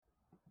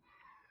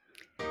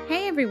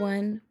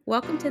everyone,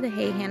 welcome to the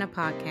Hey Hannah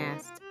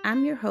podcast.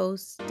 I'm your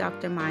host,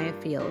 Dr. Maya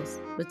Fields,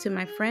 but to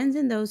my friends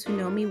and those who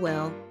know me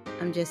well,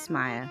 I'm just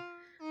Maya.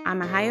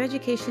 I'm a higher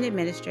education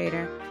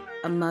administrator,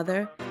 a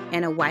mother,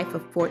 and a wife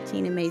of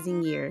 14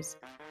 amazing years.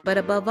 But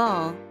above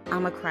all,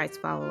 I'm a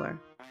Christ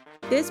follower.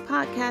 This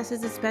podcast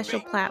is a special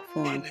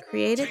platform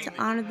created to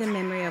honor the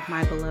memory of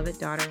my beloved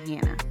daughter,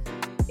 Hannah.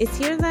 It's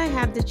here that I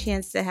have the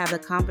chance to have the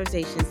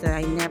conversations that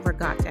I never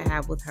got to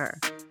have with her,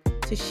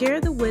 to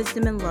share the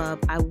wisdom and love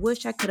I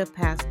wish I could have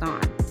passed on.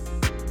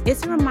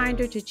 It's a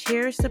reminder to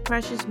cherish the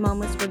precious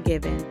moments we're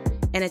given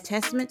and a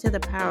testament to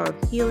the power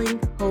of healing,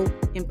 hope,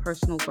 and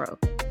personal growth.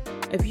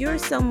 If you're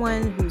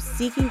someone who's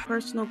seeking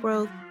personal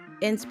growth,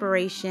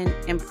 inspiration,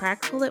 and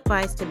practical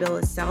advice to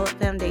build a solid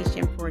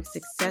foundation for a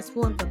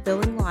successful and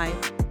fulfilling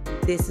life,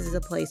 this is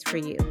the place for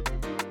you.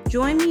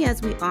 Join me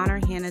as we honor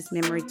Hannah's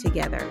memory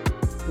together.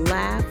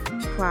 Laugh,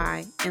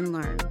 cry, and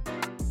learn.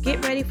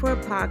 Get ready for a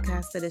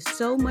podcast that is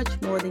so much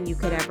more than you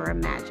could ever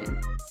imagine.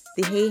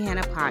 The Hey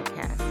Hannah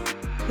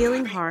podcast,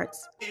 healing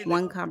hearts,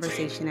 one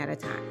conversation at a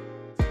time.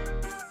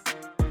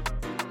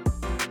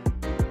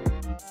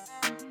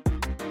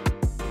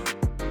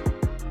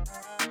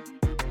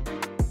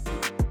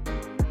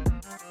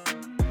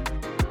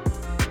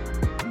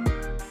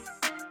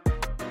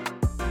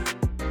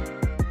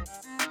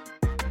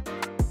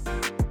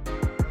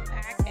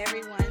 Back,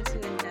 everyone,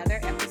 to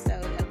another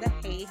episode of the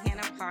Hey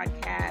Hannah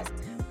podcast.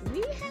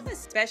 We have a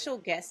special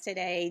guest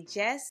today,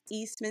 Jess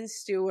Eastman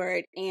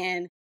Stewart,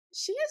 and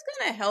she is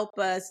going to help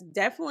us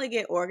definitely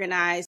get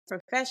organized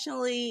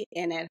professionally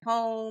and at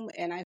home.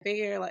 And I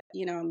figure,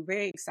 I'm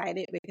very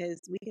excited because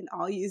we can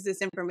all use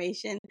this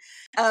information.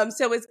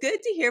 So it's good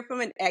to hear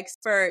from an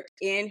expert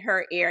in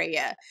her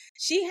area.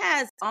 She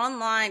has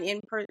online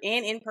and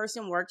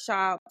in-person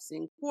workshops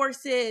and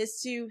courses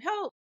to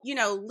help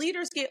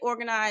leaders get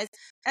organized,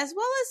 as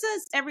well as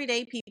us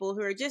everyday people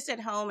who are just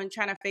at home and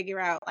trying to figure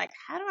out,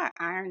 how do I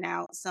iron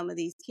out some of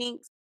these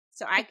kinks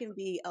so I can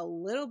be a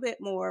little bit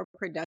more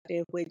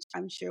productive, which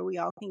I'm sure we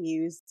all can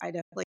use. I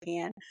definitely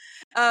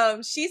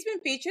can. She's been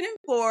featured in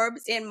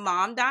Forbes and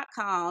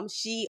mom.com.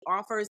 She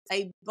offers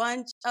a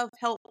bunch of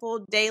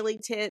helpful daily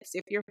tips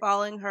if you're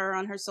following her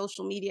on her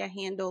social media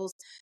handles,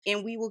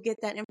 and we will get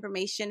that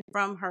information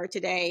from her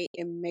today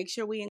and make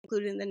sure we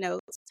include it in the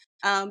notes.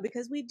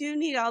 Because we do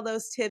need all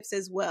those tips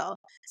as well.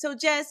 So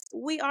Jess,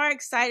 we are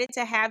excited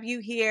to have you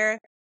here.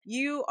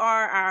 You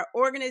are our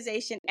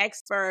organization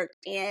expert,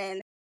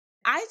 and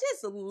I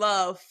just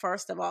love,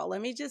 first of all,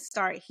 let me just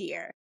start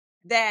here,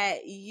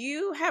 that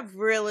you have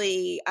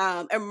really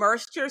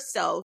immersed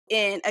yourself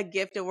in a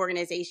gift of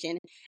organization.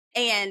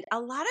 And a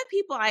lot of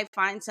people I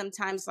find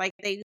sometimes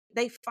they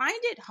find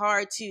it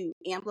hard to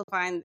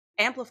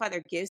amplify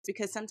their gifts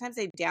because sometimes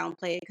they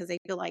downplay it because they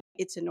feel like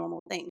it's a normal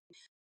thing.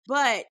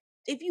 But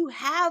if you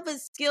have a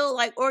skill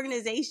like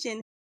organization,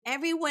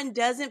 everyone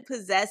doesn't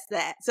possess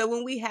that. So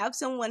when we have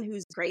someone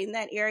who's great in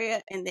that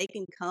area and they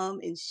can come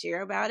and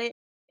share about it,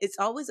 it's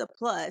always a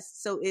plus.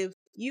 So if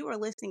you are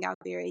listening out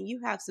there and you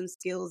have some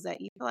skills that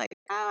you feel like,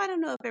 oh, I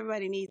don't know if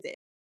everybody needs it.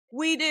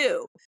 We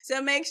do.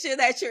 So make sure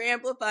that you're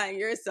amplifying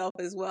yourself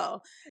as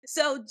well.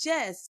 So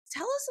Jess,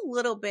 tell us a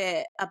little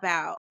bit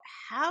about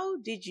how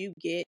did you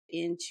get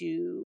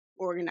into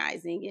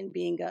organizing and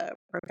being a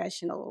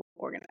professional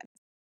organizer?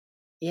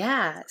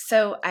 Yeah.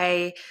 So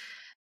I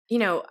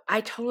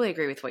totally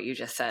agree with what you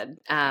just said.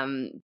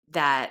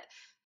 That,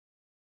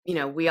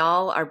 we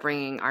all are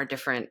bringing our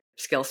different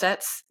skill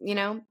sets,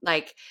 and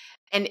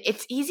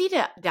it's easy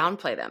to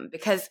downplay them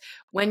because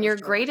when you're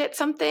great at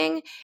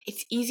something,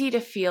 it's easy to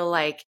feel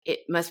like it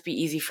must be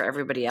easy for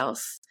everybody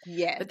else.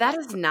 Yes. But that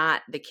is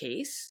not the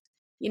case.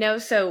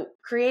 So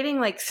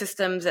creating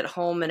systems at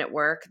home and at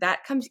work,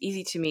 that comes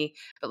easy to me.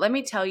 But let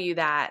me tell you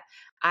that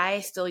I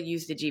still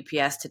use the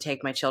GPS to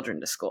take my children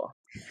to school.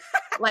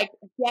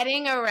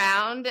 Getting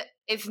around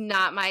is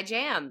not my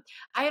jam.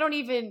 I can't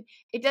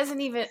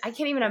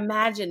even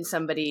imagine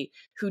somebody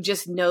who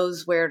just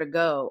knows where to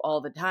go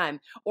all the time.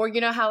 Or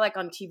how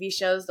on TV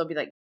shows, they'll be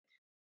like,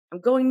 I'm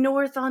going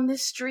north on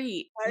this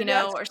street,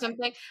 or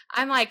something.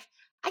 I'm like,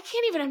 I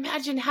can't even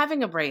imagine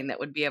having a brain that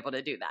would be able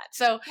to do that.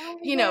 So,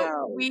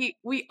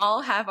 we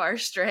all have our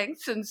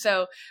strengths. And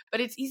so,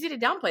 but it's easy to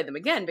downplay them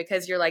again,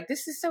 because you're like,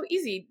 this is so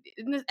easy.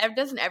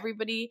 Doesn't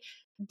everybody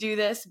do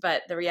this?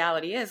 But the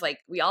reality is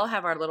we all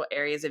have our little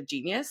areas of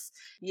genius.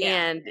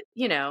 Yeah. And,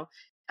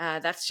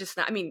 that's just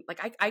not,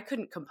 I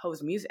couldn't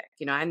compose music,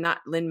 I'm not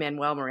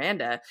Lin-Manuel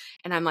Miranda.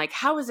 And I'm like,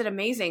 how is it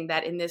amazing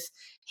that in this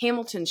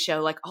Hamilton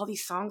show, all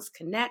these songs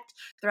connect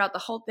throughout the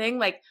whole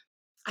thing?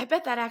 I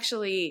bet that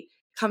actually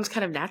comes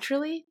kind of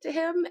naturally to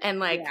him.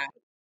 And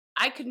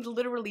I could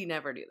literally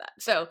never do that.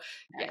 So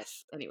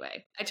yes,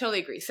 anyway, I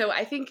totally agree. So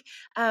I think,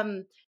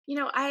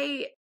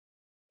 I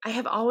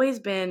have always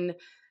been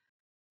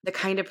the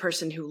kind of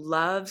person who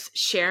loves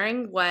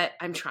sharing what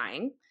I'm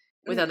trying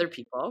with other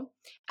people.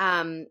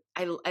 I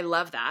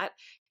love that.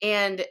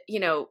 And,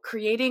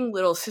 creating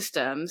little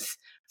systems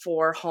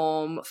for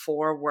home,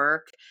 for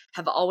work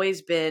have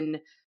always been,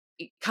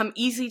 come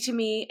easy to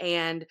me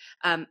and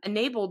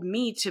enabled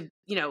me to,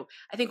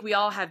 I think we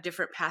all have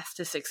different paths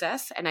to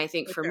success. And I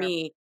think For for sure.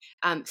 me,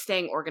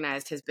 staying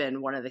organized has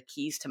been one of the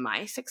keys to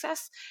my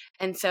success.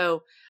 And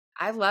so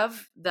I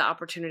love the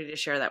opportunity to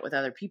share that with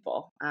other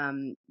people,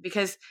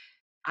 because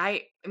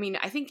I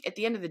think at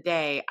the end of the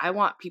day, I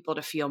want people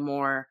to feel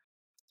more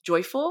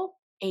joyful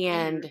Hmm.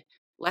 and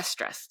less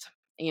stressed,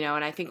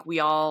 and I think we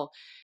all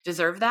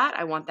deserve that.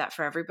 I want that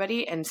for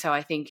everybody. And so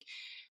I think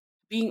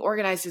being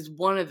organized is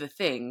one of the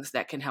things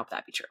that can help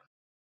that be true.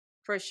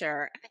 For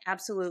sure. I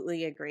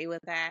absolutely agree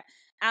with that.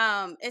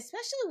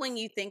 Especially when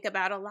you think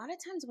about a lot of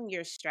times when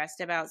you're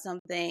stressed about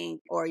something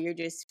or you're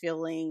just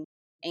feeling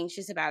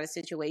anxious about a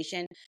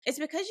situation, it's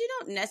because you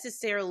don't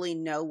necessarily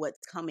know what's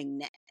coming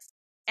next.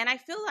 And I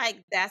feel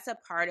like that's a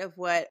part of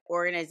what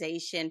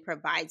organization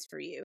provides for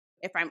you.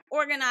 If I'm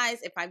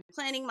organized, if I'm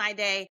planning my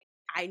day,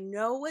 I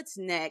know what's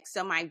next.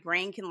 So my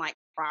brain can like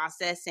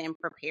process and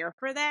prepare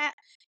for that.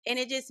 And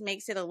it just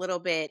makes it a little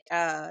bit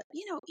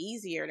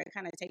easier to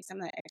kind of take some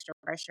of the extra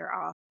pressure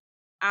off.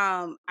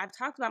 I've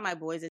talked about my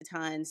boys a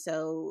ton,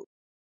 so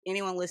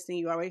anyone listening,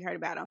 you already heard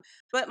about him.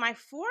 But my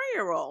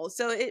 4-year-old,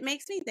 so it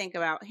makes me think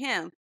about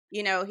him.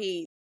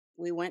 He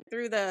we went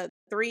through the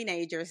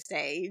three-nager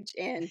stage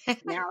and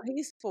now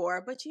he's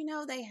 4, but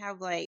they have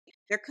like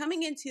they're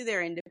coming into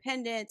their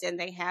independence and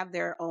they have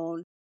their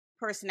own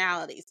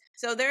personalities.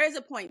 So there is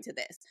a point to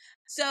this.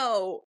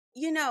 So,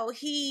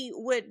 he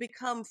would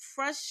become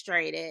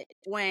frustrated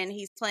when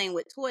he's playing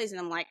with toys and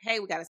I'm like,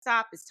 "Hey, we got to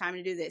stop. It's time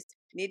to do this.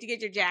 You need to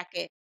get your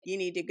jacket. You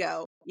need to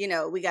go.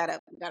 We gotta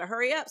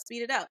hurry up,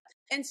 speed it up."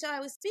 And so I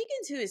was speaking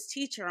to his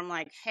teacher. I'm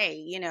like,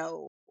 "Hey,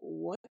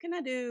 what can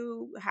I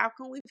do? How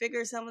can we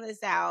figure some of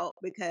this out?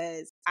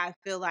 Because I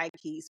feel like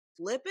he's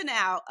flipping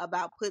out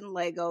about putting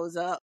Legos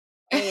up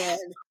and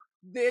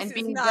this And is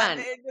being not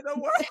the done. end of the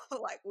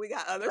world. Like we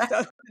got other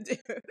stuff to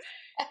do."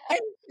 And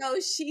so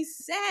she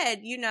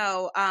said,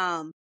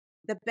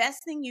 the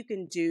best thing you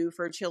can do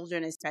for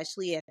children,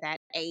 especially at that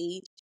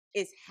age,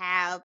 is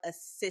have a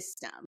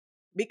system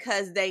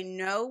because they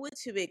know what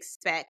to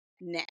expect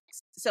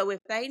next. So if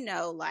they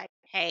know, like,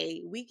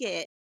 hey, we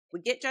get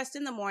dressed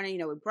in the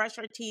morning, we brush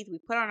our teeth, we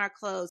put on our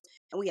clothes,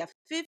 and we have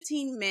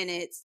 15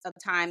 minutes of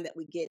time that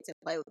we get to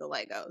play with the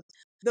Legos.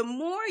 The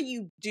more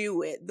you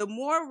do it, the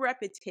more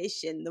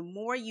repetition, the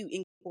more you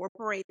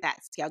incorporate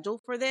that schedule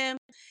for them,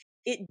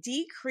 it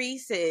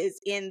decreases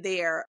in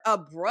their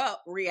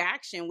abrupt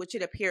reaction, which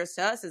it appears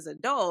to us as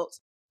adults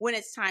when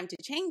it's time to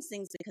change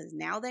things because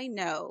now they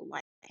know,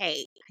 like,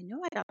 hey, I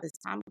know I got this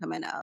time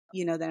coming up,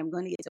 that I'm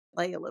going to get to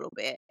play a little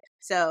bit.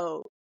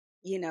 So,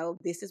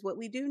 this is what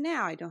we do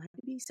now. I don't have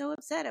to be so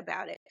upset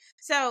about it.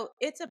 So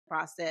it's a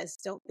process.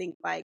 Don't think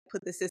like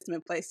put the system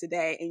in place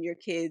today and your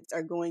kids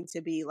are going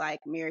to be like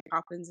Mary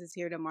Poppins is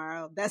here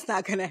tomorrow. That's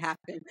not going to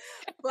happen.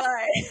 But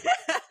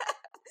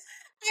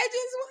I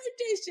just wanted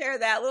to share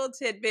that little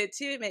tidbit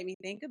too. It made me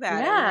think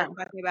about it when Yeah.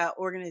 we're talking about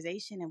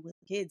organization and with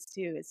kids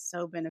too. It's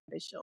so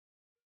beneficial.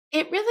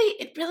 It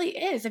really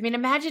is. I mean,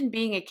 imagine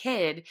being a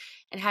kid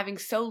and having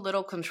so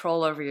little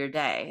control over your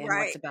day and what's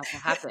Right. about to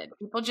happen.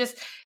 People just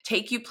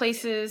take you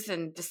places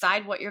and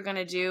decide what you're going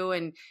to do,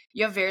 and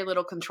you have very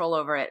little control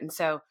over it. And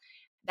so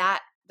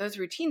that those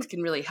routines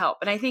can really help.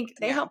 And I think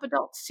they Yeah. help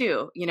adults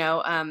too,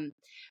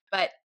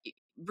 but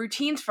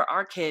routines for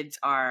our kids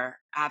are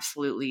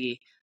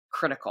absolutely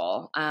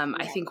critical. I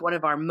Yeah. think one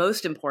of our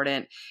most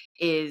important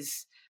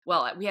is,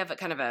 well, we have a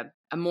kind of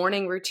a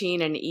morning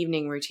routine and an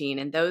evening routine,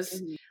 and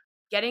those Mhm.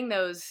 getting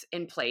those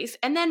in place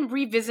and then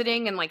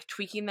revisiting and like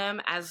tweaking them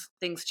as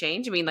things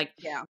change. I mean, like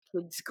Yeah.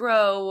 kids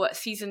grow,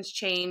 seasons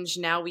change.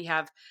 Now we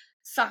have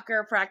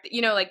soccer practice,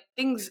 like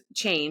things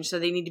change. So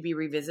they need to be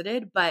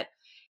revisited. But,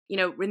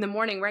 in the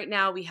morning, right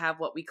now, we have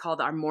what we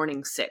call our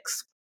morning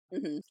six.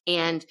 Mhm.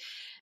 And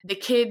the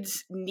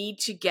kids need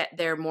to get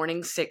their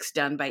morning six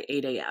done by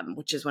 8 a.m.,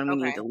 which is when we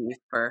need Okay. to leave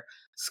for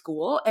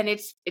school. And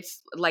it's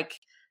like,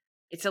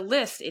 it's a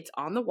list. It's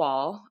on the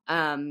wall,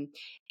 and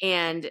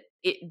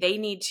they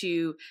need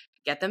to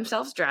get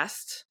themselves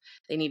dressed.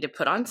 They need to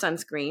put on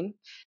sunscreen.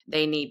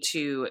 They need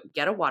to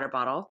get a water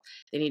bottle.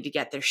 They need to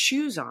get their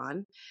shoes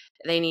on.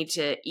 They need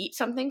to eat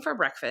something for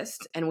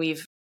breakfast. And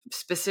we've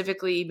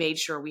specifically made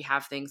sure we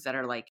have things that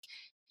are like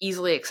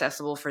easily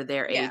accessible for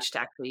their Yeah. age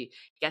to actually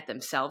get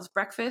themselves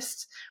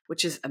breakfast,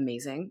 which is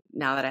amazing.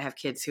 Now that I have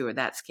kids who are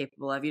that's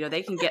capable of,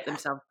 they can get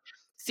themselves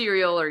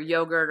cereal or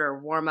yogurt or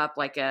warm up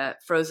like a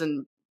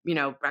frozen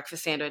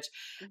breakfast sandwich.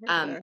 For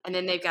sure. And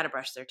then they've got to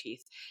brush their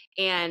teeth.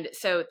 And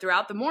so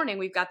throughout the morning,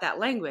 we've got that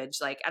language.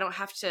 Like, I don't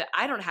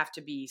have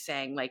to be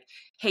saying like,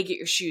 hey, get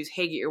your shoes.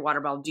 Hey, get your water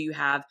bottle. Did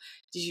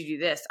you do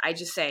this? I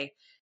just say,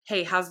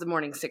 hey, how's the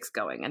morning six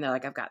going? And they're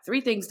like, I've got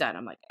 3 things done.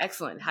 I'm like,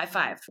 excellent. High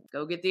five.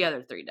 Go get the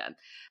other 3 done.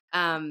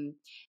 And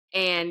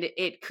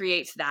it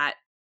creates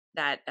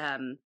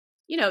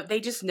they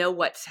just know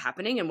what's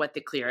happening and what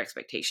the clear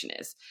expectation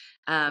is.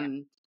 Yeah.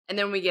 And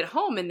then when we get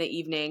home in the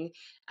evening,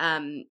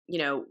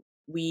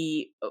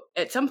 we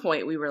at some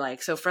point we were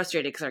like so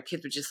frustrated because our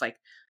kids would just like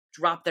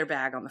drop their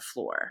bag on the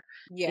floor,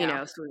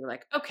 Yeah. so we were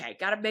like, okay,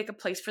 got to make a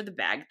place for the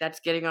bag. That's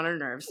getting on our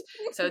nerves.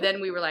 So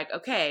then we were like,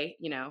 okay,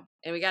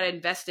 and we got to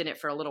invest in it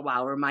for a little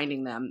while,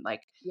 reminding them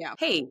like, Yeah.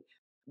 hey,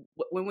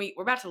 when we're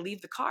about to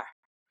leave the car,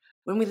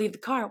 when we leave the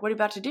car, what are you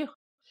about to do?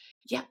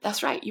 Yeah,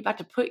 that's right. You're about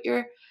to put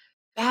your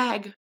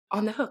bag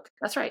on the hook.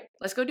 That's right.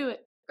 Let's go do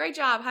it. Great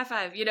job. High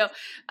five.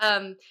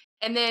 Um,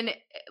 and then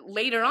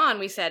later on,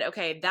 we said,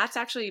 okay, that's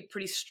actually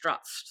pretty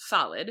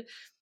solid.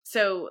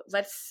 So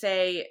let's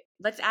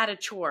add a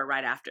chore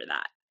right after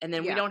that. And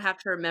then we Yeah. don't have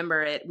to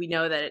remember it. We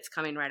know that it's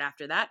coming right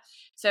after that.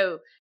 So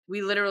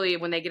we literally,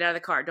 when they get out of the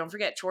car, don't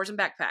forget chores and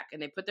backpack.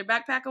 And they put their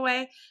backpack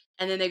away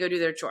and then they go do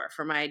their chore.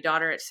 For my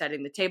daughter, it's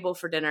setting the table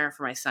for dinner.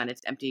 For my son,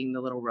 it's emptying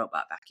the little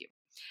robot vacuum.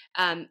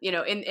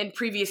 In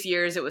previous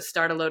years, it was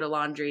start a load of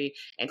laundry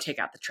and take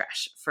out the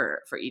trash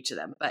for each of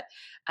them. But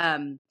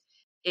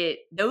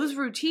those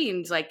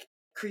routines like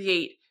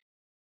create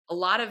a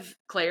lot of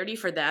clarity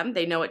for them.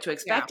 They know what to Yeah.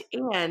 expect,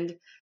 and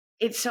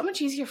it's so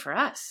much easier for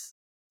us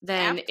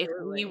than if we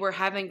Absolutely. were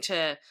having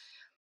to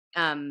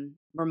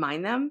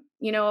remind them,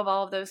 of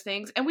all of those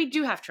things. And we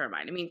do have to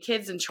remind. I mean,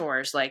 kids and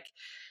chores, like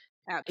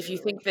if you Absolutely.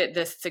 think that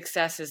the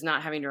success is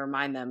not having to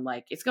remind them,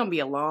 like it's going to be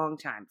a long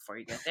time before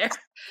you get there.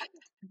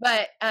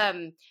 But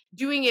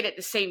doing it at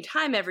the same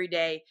time every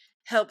day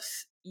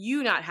helps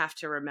you not have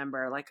to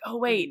remember, like, oh,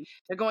 wait, Mhm.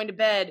 they're going to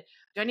bed.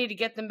 Do I need to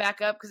get them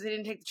back up because they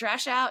didn't take the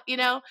trash out?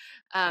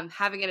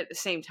 Having it at the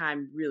same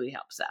time really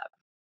helps out.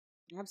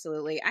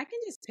 Absolutely. I can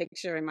just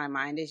picture in my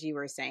mind as you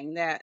were saying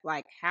that,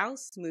 like how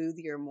smooth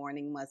your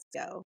morning must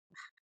go.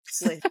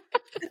 With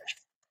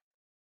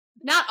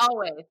Not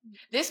always.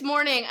 This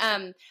morning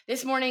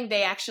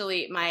they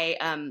actually my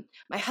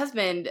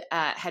husband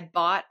had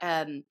bought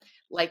I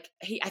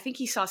think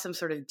he saw some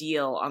sort of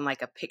deal on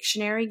like a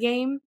Pictionary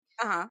game.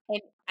 uh-huh.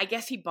 And I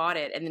guess he bought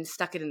it and then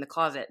stuck it in the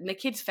closet. And the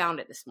kids found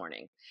it this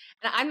morning.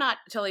 And I'm not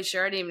totally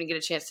sure. I didn't even get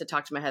a chance to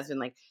talk to my husband.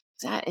 Like,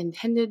 is that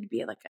intended to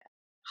be like a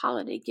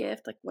holiday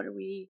gift? Like, what are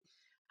we?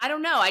 I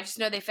don't know. I just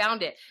know they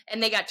found it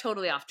and they got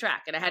totally off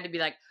track. And I had to be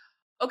like,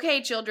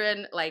 okay,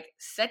 children, like,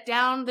 set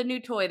down the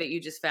new toy that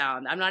you just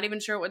found. I'm not even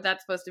sure what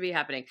that's supposed to be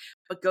happening,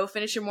 but go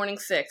finish your morning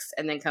 6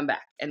 and then come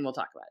back and we'll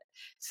talk about it.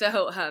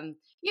 So,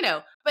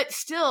 but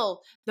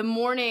still,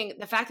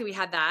 the fact that we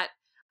had that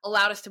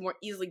allowed us to more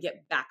easily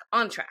get back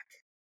on track,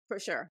 For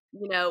sure.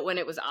 when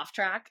it was off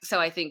track. So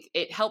I think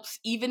it helps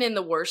even in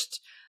the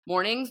worst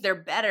mornings.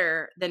 They're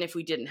better than if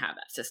we didn't have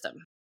that system.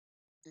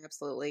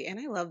 Absolutely. And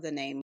I love the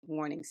name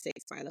Warning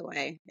Six, by the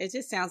way. It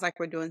just sounds like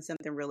we're doing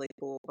something really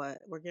cool, but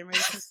we're getting ready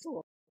for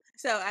school.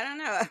 So I don't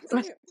know.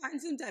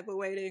 Find some type of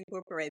way to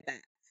incorporate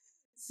that.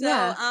 So,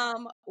 Yeah.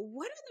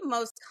 what are the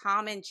most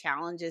common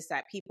challenges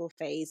that people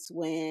face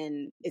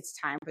when it's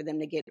time for them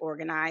to get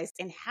organized?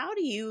 And how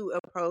do you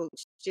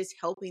approach just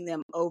helping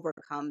them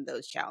overcome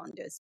those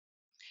challenges?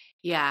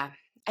 Yeah.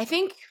 I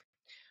think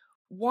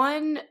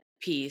one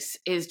piece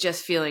is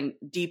just feeling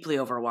deeply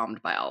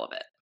overwhelmed by all of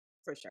it.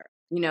 For sure.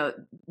 You know,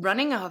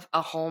 running a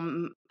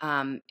home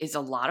is a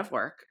lot of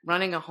work.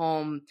 Running a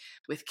home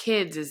with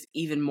kids is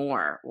even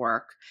more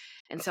work.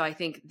 And so I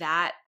think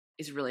that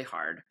is really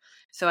hard.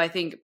 So I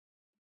think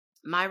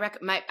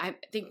I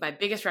think my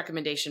biggest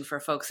recommendation for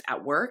folks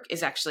at work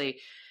is actually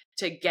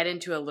to get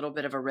into a little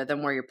bit of a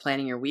rhythm where you're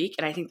planning your week.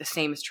 And I think the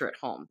same is true at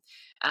home.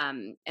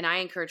 And I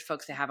encourage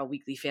folks to have a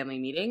weekly family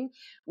meeting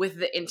with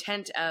the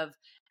intent of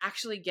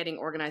actually getting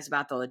organized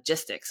about the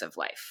logistics of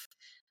life.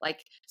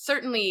 Like,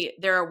 certainly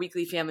there are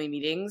weekly family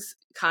meetings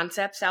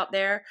concepts out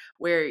there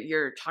where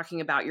you're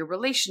talking about your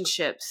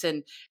relationships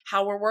and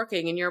how we're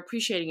working and you're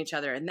appreciating each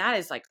other. And that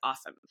is like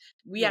awesome.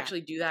 We Yeah,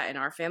 actually do that in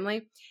our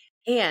family.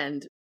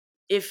 And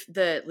if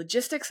the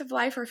logistics of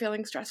life are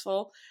feeling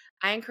stressful,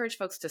 I encourage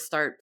folks to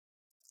start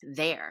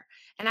there.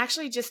 And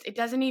actually, just it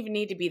doesn't even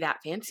need to be that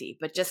fancy,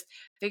 but just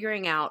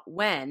figuring out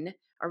when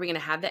are we going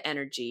to have the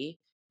energy.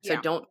 So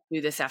yeah, don't do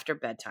this after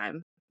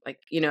bedtime. Like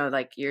you're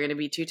going to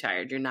be too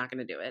tired. You're not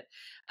going to do it.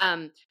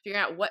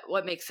 Figuring out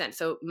what makes sense.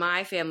 So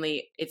my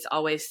family, it's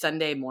always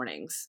Sunday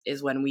mornings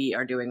is when we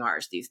are doing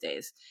ours these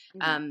days.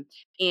 hmm Um,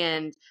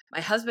 and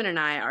my husband and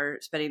I are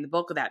spending the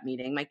bulk of that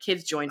meeting. My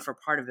kids join for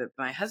part of it,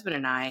 but my husband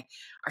and I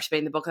are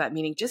spending the bulk of that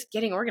meeting just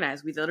getting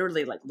organized. We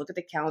literally like look at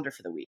the calendar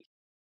for the week.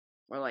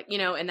 We're like,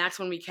 and that's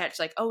when we catch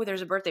like, oh,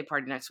 there's a birthday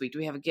party next week. Do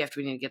we have a gift?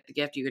 We need to get the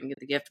gift. You going to get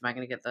the gift? Am I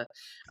going to get the,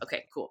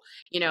 okay, cool.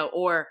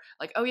 Or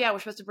like, oh yeah, we're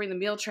supposed to bring the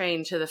meal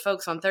train to the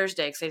folks on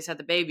Thursday because they just had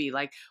the baby.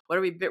 Like, what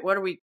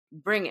are we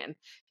bringing?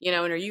 And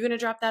are you going to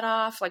drop that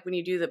off? Like when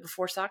you do the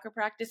before soccer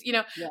practice,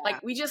 yeah,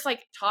 like we just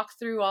like talk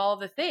through all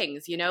the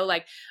things,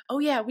 like, oh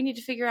yeah, we need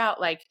to figure out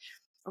like,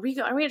 are we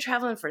going to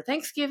travel in for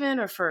Thanksgiving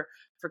or for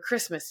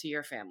Christmas to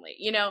your family?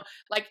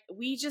 Like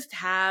we just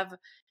have,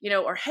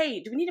 or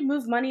hey, do we need to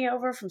move money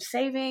over from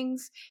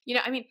savings?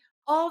 I mean,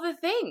 all the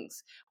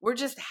things. We're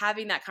just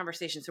having that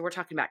conversation. So we're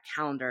talking about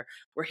calendar,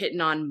 we're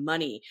hitting on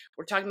money,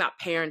 we're talking about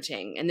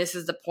parenting. And this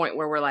is the point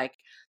where we're like,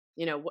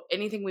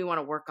 anything we want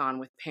to work on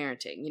with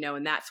parenting,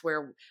 and that's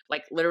where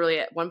like literally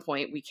at one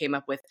point we came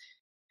up with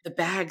the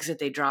bags that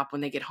they drop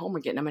when they get home are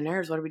getting on my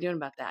nerves. What are we doing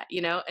about that?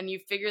 And you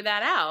figure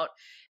that out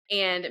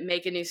and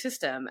make a new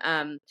system.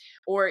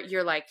 Or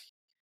you're like,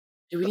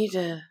 do we need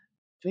to,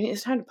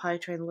 it's time to potty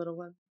train the little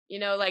one.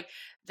 Like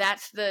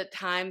that's the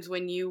times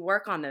when you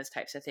work on those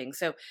types of things.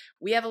 So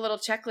we have a little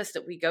checklist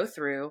that we go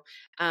through.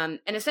 And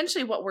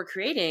essentially what we're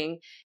creating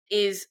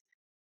is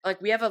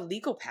like, we have a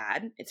legal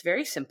pad. It's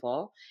very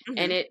simple.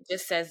 And Mhm. it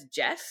just says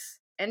Jess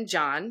and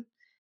John.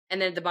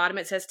 And then at the bottom,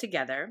 it says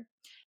together.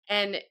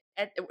 And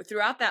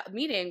throughout that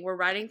meeting, we're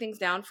writing things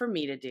down for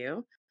me to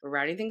do. We're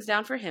writing things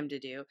down for him to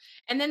do.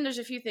 And then there's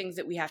a few things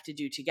that we have to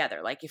do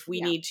together. Like if we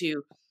Yeah. need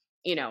to,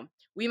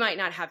 we might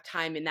not have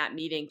time in that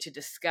meeting to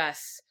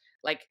discuss,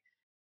 like,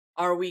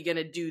 are we going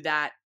to do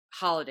that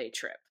holiday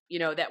trip?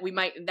 That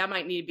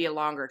might need to be a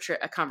longer trip,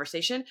 a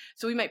conversation.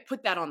 So we might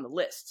put that on the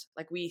list.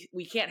 Like we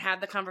can't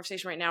have the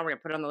conversation right now. We're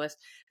gonna put it on the list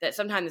that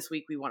sometime this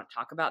week we want to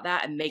talk about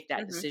that and make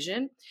that Mhm.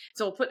 decision.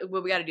 So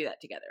we got to do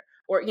that together.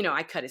 Or,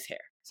 I cut his hair.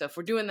 So if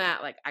we're doing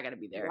that, like I got to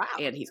be there Wow.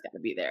 and he's got to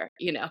be there,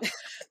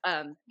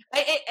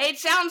 it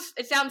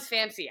sounds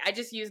fancy. I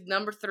just used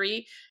number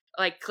 3,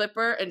 like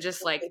clipper and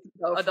just like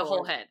Go the for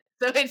whole it. head.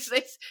 So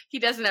it's he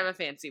doesn't have a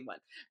fancy one.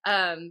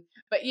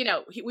 But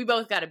we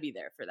both got to be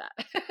there for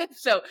that.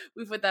 So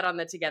we put that on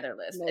the together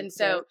list. Makes And sense.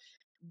 so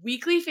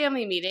weekly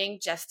family meeting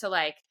just to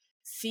like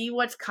see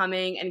what's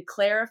coming and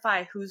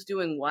clarify who's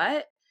doing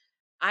what,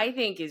 I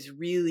think is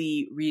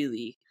really,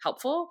 really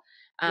helpful.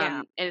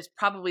 Yeah. And it's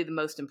probably the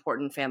most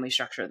important family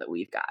structure that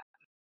we've got.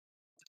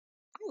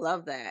 I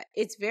love that.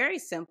 It's very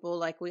simple.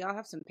 Like we all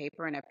have some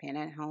paper and a pen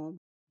at home.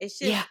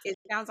 It's Yeah, just, it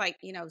sounds like,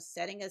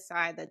 setting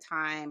aside the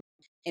time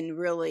and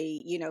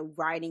really,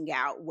 writing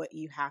out what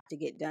you have to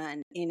get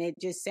done. And it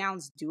just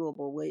sounds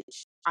doable,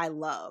 which I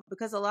love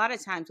because a lot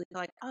of times we feel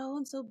like, oh,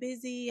 I'm so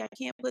busy. I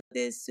can't put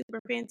this super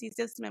fancy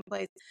system in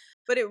place.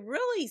 But it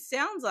really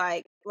sounds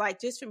like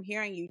just from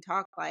hearing you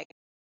talk, like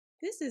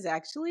this is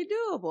actually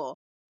doable.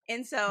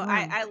 And so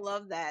I, yeah, I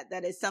love that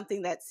it's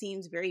something that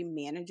seems very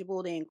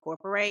manageable to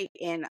incorporate.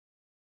 And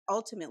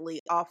ultimately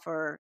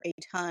offer a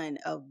ton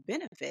of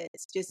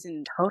benefits just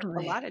in a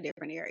totally. lot of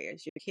different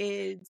areas. Your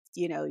kids,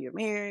 your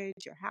marriage,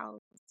 your house,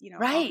 all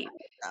Right. kinds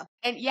of stuff.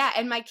 And yeah,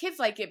 and my kids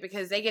like it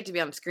because they get to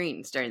be on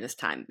screens during this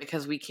time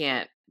because we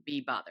can't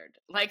be bothered.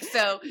 Like,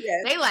 so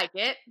Yes. they like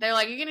it. They're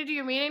like, "You gonna do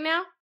your meeting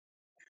now?"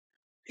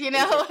 Is it And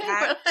that?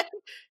 we're like,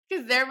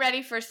 because they're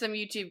ready for some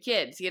YouTube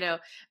kids.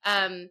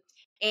 Um,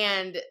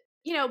 and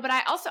but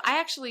I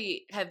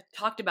actually have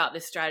talked about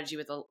this strategy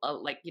with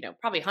like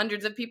probably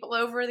hundreds of people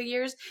over the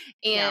years,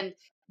 Yeah. and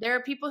there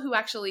are people who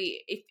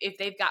actually, if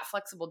they've got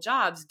flexible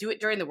jobs, do it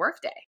during the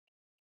workday.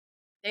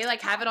 They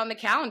like have it on the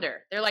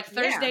calendar. They're like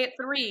Yeah. Thursday at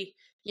 3,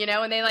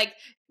 and they like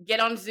get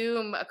on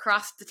Zoom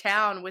across the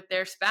town with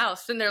their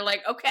spouse and they're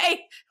like,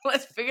 okay,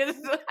 let's figure this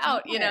Yeah.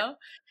 out.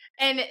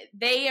 And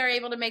they are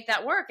able to make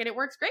that work and it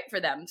works great for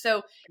them.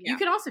 So you Yeah.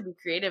 can also be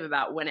creative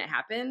about when it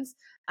happens.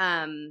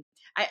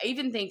 I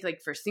even think like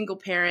for single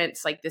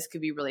parents, like this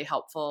could be really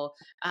helpful.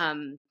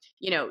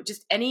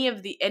 Just any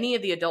of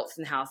the adults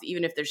in the house,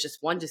 even if there's just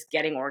one, just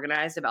getting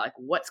organized about like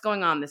what's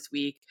going on this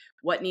week,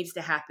 what needs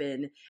to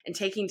happen, and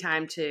taking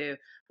time to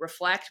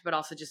reflect, but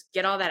also just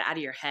get all that out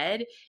of your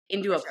head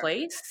into For a sure.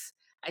 place,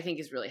 I think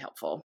is really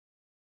helpful.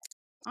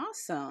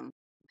 Awesome.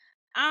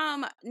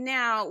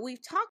 Now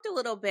we've talked a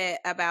little bit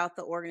about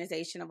the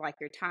organization of like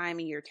your time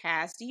and your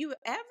tasks. Do you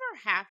ever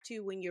have to,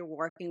 when you're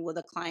working with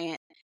a client,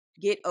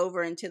 get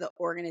over into the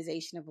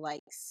organization of like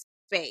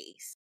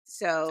space? Oh,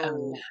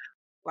 So yeah.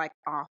 like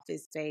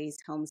office space,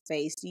 home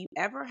space. Do you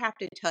ever have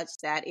to touch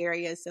that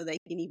area so they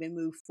can even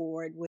move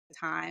forward with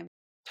time?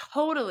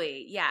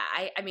 Totally. Yeah.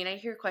 I mean, I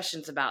hear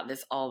questions about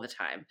this all the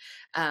time.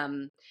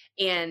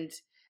 And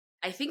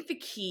I think the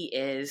key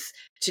is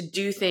to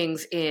do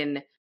things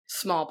in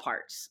small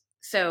parts.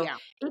 So Yeah.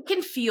 it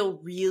can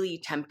feel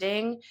really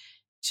tempting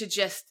to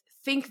just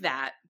think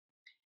that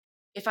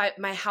if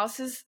my house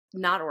is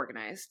not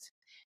organized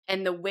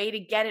and the way to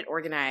get it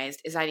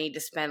organized is I need to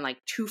spend like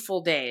 2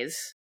 full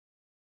days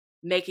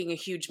making a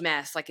huge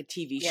mess like a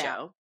TV Yeah.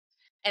 show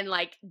and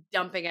like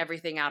dumping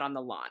everything out on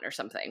the lawn or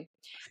something.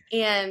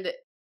 And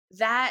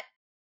that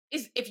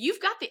is, if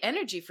you've got the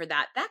energy for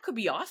that, that could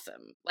be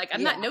awesome. Like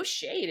I'm not, Yeah. no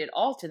shade at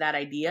all to that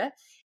idea.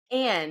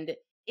 And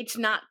it's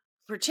not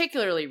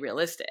particularly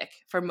realistic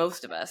for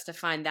most of us to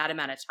find that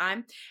amount of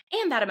time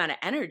and that amount of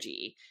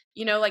energy.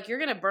 Like you're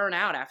going to burn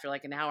out after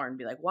like an hour and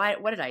be like, why,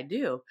 what did I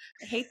do?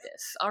 I hate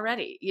this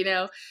already.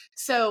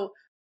 So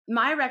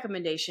my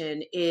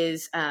recommendation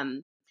is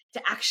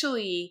to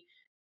actually,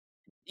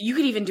 you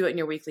could even do it in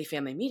your weekly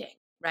family meeting,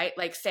 right?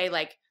 Like say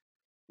like,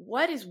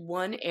 what is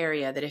one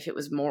area that if it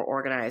was more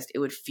organized, it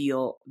would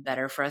feel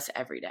better for us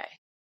every day?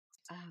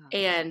 Ah.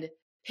 And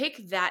pick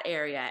that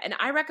area. And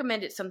I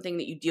recommend it's something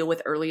that you deal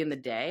with early in the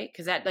day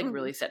because that like Mhm.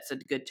 really sets a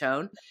good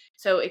tone.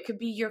 So it could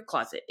be your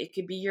closet, it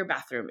could be your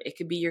bathroom, it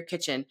could be your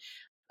kitchen.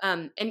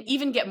 And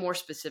even get more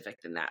specific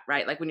than that,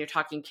 right? Like when you're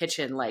talking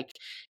kitchen, like,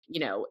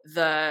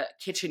 the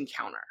kitchen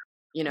counter,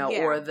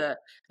 Yeah. or the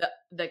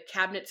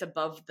cabinets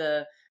above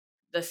the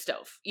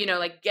stove,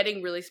 like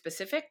getting really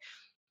specific.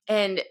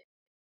 and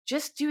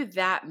just do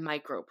that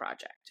micro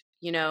project,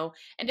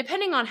 and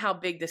depending on how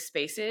big the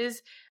space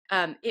is,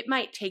 it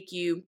might take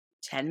you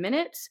 10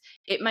 minutes,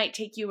 it might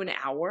take you an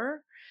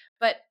hour,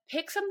 but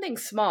pick something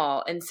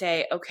small and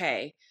say,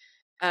 okay,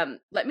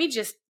 let me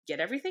just get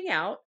everything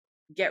out,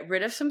 get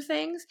rid of some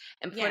things,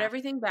 and put Yeah.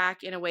 everything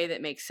back in a way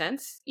that makes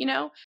sense.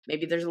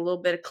 Maybe there's a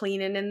little bit of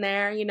cleaning in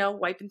there,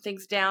 wiping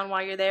things down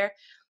while you're there,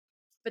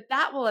 but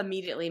that will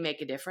immediately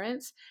make a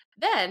difference.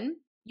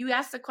 Then you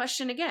ask the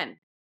question again,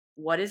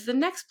 what is the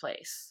next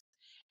place?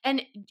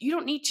 And you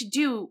don't need to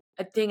do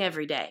a thing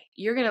every day.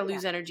 You're going to Yeah.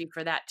 lose energy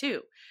for that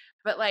too.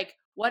 But like,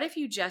 what if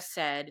you just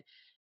said,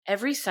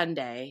 every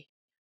Sunday,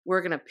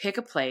 we're going to pick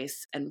a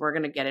place and we're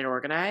going to get it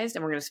organized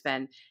and we're going to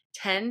spend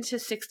 10 to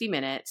 60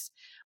 minutes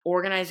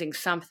organizing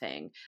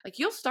something. Like,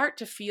 you'll start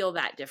to feel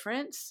that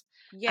difference,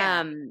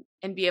 Yeah.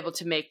 and be able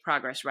to make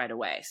progress right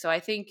away. So I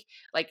think,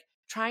 like,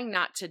 trying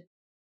not to,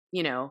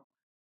 you know,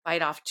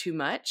 bite off too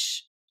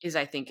much is,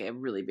 I think, a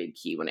really big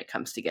key when it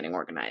comes to getting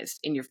organized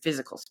in your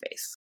physical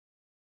space.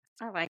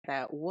 I like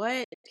that.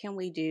 What can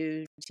we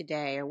do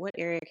today, or what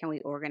area can we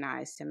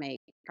organize to make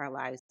our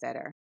lives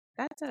better?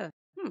 That's a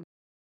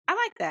I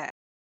like that.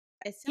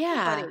 It's simple,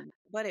 Yeah.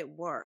 but it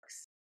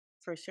works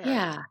for sure.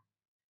 Yeah.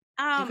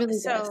 It really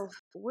does. So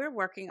we're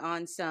working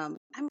on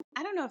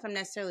I don't know if I'm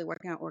necessarily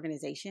working on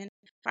organization,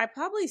 but I'd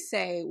probably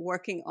say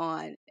working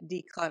on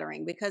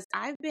decluttering, because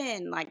I've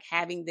been like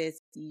having this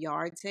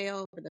yard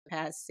sale for the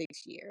past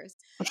 6 years.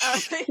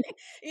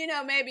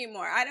 Uh, maybe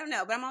more. I don't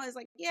know. But I'm always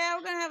like, yeah,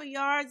 we're going to have a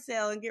yard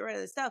sale and get rid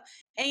of the stuff.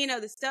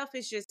 And, the stuff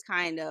is just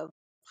kind of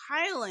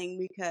piling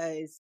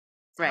because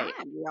Right.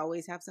 we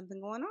always have something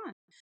going on.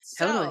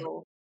 Totally.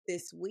 So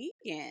this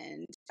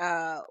weekend,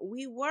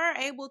 we were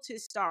able to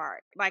start.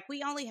 Like,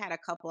 we only had a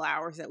couple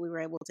hours that we were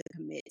able to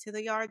commit to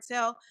the yard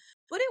sale,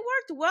 but it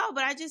worked well.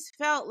 But I just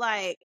felt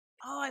like,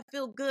 oh, I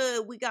feel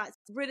good. We got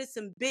rid of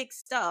some big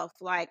stuff,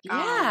 like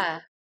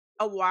Yeah.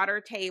 a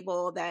water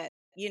table that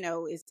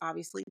is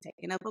obviously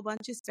taking up a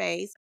bunch of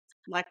space,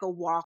 like a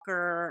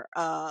walker,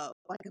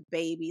 like a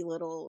baby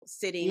little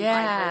sitting Yeah.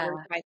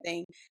 vibrator type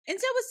thing, and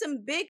so it was some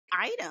big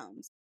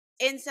items.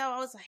 And so I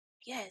was like,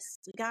 yes,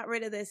 we got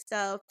rid of this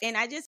stuff, and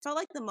I just felt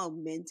like the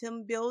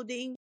momentum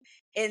building.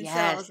 And so I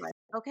Yes. was like,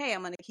 okay,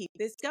 I'm gonna keep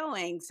this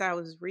going. So I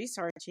was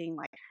researching,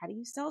 like, how do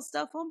you sell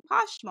stuff on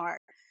Poshmark?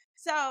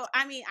 So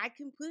I mean, I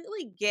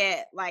completely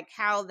get like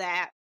how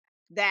that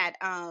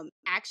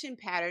action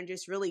pattern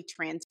just really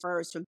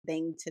transfers from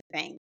thing to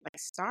thing. Like,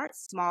 start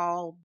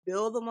small,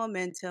 build the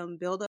momentum,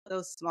 build up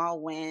those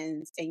small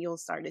wins, and you'll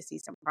start to see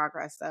some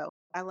progress. So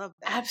I love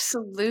that.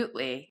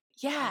 Absolutely.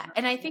 Yeah. Uh-huh.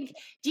 And I think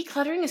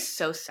decluttering is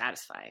so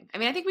satisfying. I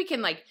mean, I think we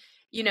can, like,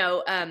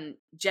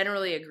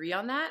 generally agree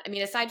on that. I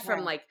mean, aside from,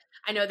 Right. like,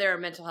 I know there are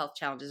mental health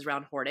challenges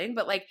around hoarding,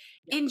 but, like,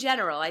 Yeah. in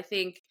general, I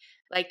think,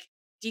 like,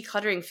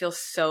 decluttering feels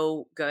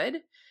so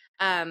good.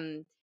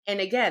 Um, and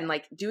again,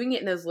 like, doing it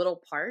in those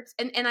little parts.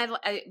 And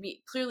I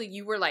mean, clearly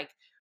you were like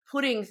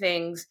putting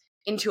things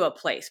into a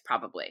place,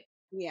 probably.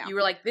 Yeah. You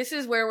were like, this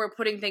is where we're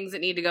putting things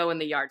that need to go in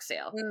the yard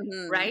sale.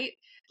 Hmm. Right.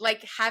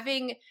 Like,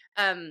 having,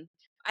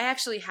 I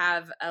actually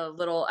have a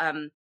little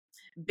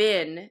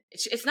bin.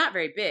 It's not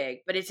very big,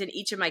 but it's in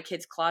each of my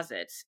kids'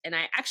 closets. And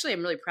I actually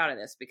am really proud of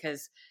this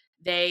because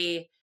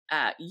they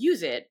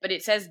use it, but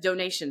it says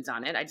donations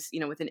on it. I just,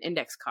 with an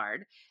index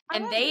card. I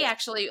And love they it.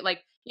 actually,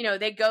 like,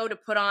 they go to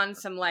put on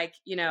some, like,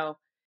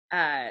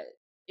 uh,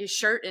 a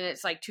shirt and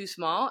it's like too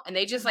small, and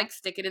they just Uh-huh. like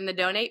stick it in the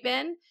donate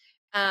bin.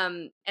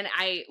 And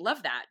I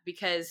love that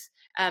because,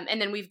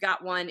 and then we've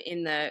got one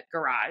in the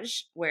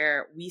garage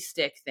where we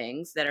stick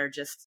things that are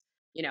just,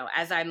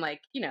 as I'm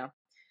like,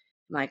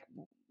 like,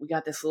 we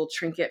got this little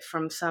trinket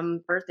from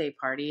some birthday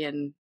party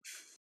and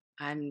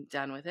I'm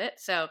done with it.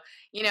 So,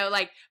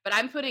 like, but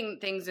I'm putting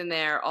things in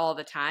there all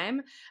the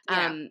time.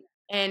 Yeah.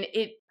 And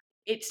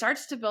it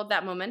starts to build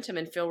that momentum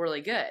and feel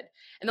really good.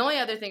 And the only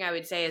other thing I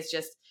would say is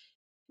just,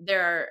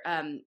 there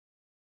are,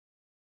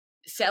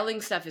 selling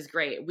stuff is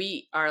great.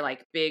 We are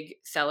like big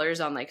sellers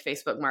on like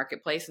Facebook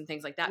Marketplace and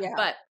things like that. Yeah.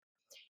 But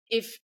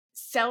if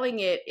selling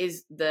it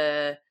is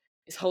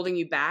holding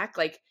you back,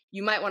 like,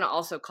 you might want to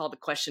also call the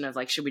question of,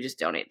 like, should we just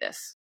donate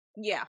this?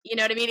 Yeah. You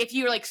know what I mean? If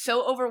you're like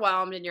so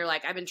overwhelmed and you're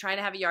like, I've been trying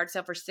to have a yard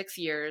sale for 6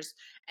 years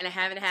and I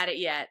haven't had it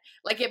yet,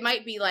 like, it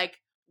might be like,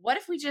 what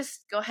if we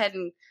just go ahead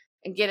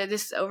and get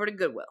this over to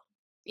Goodwill?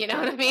 You know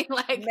what I mean?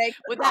 Like, Make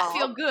the would that call.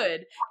 feel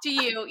good to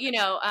you,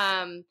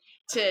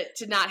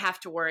 to not have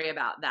to worry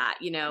about that,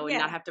 and Yeah.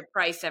 not have to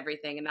price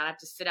everything and not have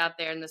to sit out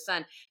there in the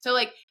sun. So,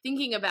 like,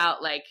 thinking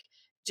about, like,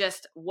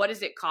 just what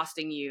is it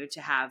costing you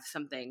to have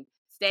something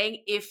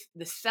staying, if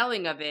the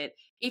selling of it,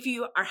 if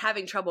you are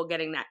having trouble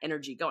getting that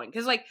energy going,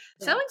 because, like,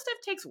 Yeah. selling stuff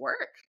takes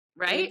work,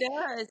 It right?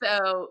 does.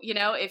 So,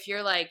 if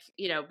you're like,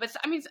 but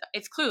I mean,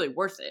 it's clearly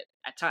worth it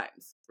at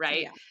times,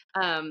 right?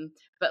 Yeah.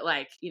 But,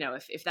 like,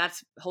 if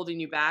that's holding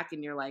you back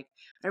and you're like,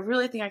 I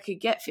really think I could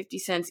get 50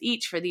 cents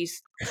each for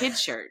these kids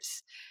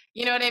shirts,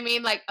 you know what I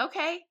mean? Like,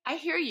 okay, I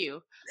hear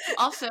you.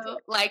 Also,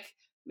 like,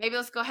 maybe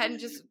let's go ahead and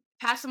just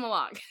pass them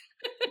along.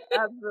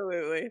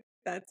 Absolutely.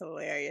 That's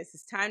hilarious.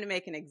 It's time to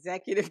make an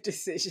executive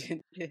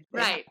decision. They have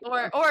Right. to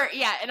go. Or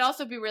yeah, and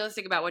also be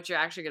realistic about what you're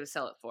actually going to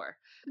sell it for.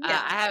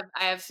 Yeah.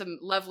 I have some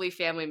lovely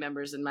family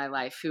members in my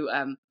life who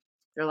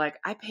they're like,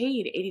 I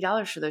paid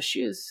 $80 for those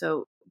shoes,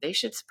 so they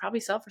should probably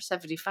sell for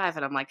 75.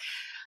 And I'm like,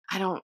 I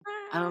don't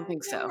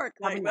think Don't so. work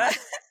Probably like not. that.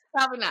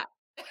 Probably not.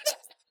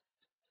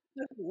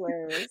 That's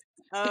hilarious.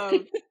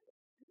 Um,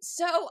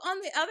 so on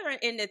the other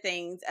end of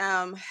things,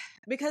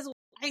 because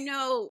I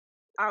know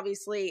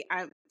obviously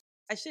I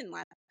shouldn't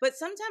laugh, but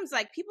sometimes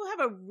like people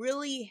have a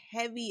really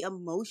heavy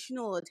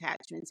emotional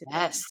attachment to things.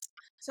 Yes.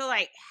 So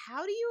like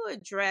how do you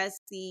address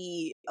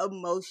the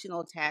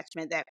emotional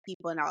attachment that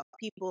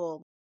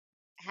people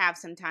have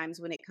sometimes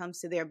when it comes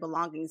to their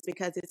belongings,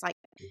 because it's like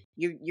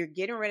you're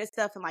getting rid of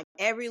stuff and like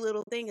every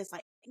little thing is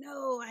like,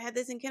 no, I had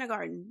this in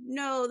kindergarten,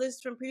 no, this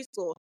is from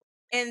preschool,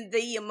 and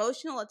the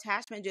emotional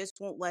attachment just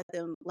won't let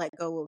them let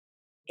go of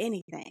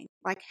anything.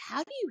 Like how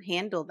do you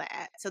handle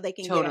that so they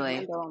can get a Totally.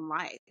 handle on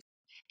life?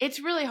 It's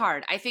really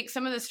hard. I think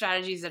some of the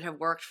strategies that have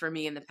worked for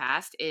me in the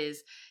past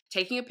is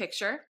taking a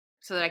picture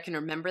so that I can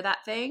remember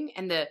that thing,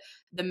 and the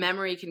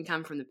memory can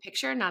come from the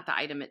picture, not the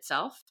item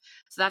itself.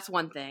 So that's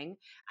one thing.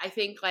 I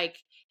think like,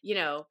 you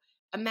know,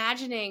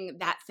 imagining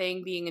that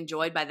thing being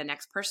enjoyed by the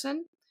next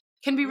person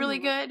can be really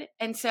Hmm. good.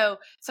 And so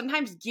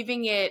sometimes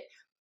giving it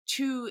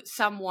to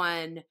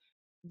someone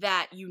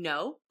that you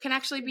know can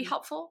actually be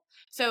helpful.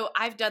 So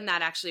I've done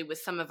that actually with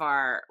some of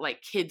our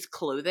like kids'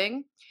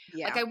 clothing.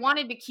 Like Yeah. I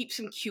wanted to keep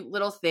some cute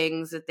little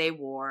things that they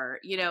wore,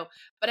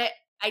 but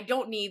I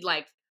don't need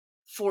like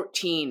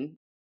 14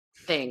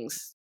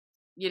 things,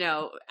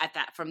 at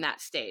that from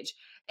that stage.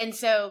 And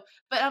so,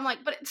 but I'm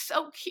like, but it's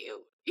so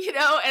cute,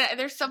 and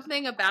there's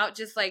something about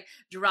just like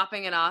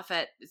dropping it off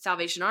at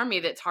Salvation Army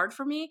that's hard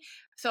for me.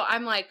 So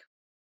I'm like,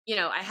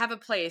 I have a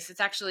place. It's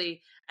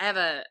actually, I have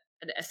a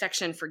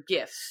section for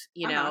gifts,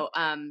 Uh-huh.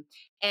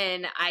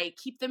 and I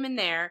keep them in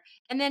there.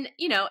 And then,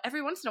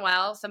 every once in a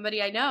while,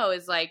 somebody I know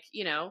is like,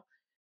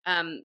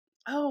 um,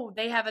 oh,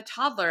 they have a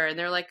toddler and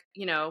they're like,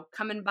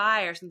 coming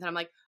by or something. I'm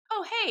like,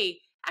 oh, hey,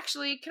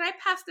 actually, can I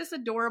pass this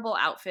adorable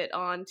outfit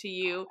on to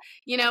you?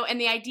 And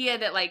the idea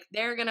that like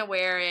they're going to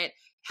wear it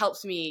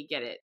helps me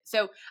get it.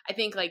 So I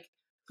think like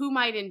who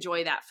might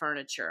enjoy that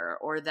furniture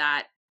or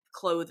that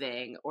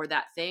clothing or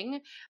that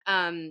thing,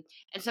 and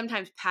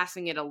sometimes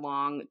passing it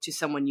along to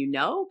someone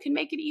can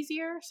make it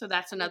easier. So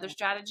that's another Yeah.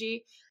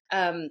 strategy.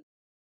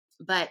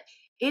 But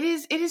it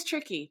is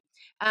tricky.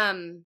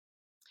 And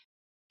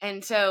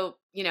so,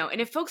 and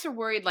if folks are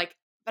worried, like,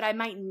 but I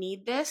might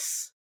need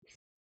this,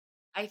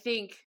 I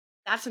think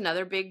that's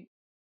another big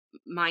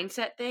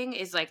mindset thing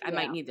is like, I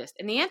might Yeah. need this.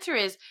 And the answer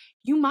is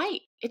you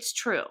might. It's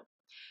true.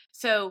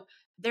 So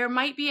there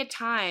might be a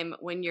time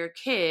when your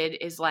kid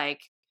is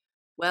like,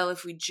 well,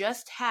 if we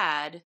just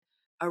had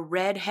a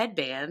red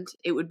headband,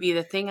 it would be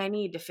the thing I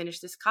need to finish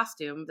this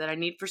costume that I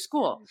need for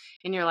school.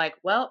 And you're like,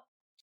 well,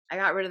 I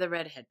got rid of the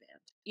red headband.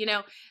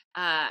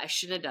 I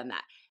shouldn't have done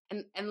that.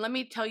 And let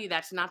me tell you,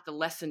 that's not the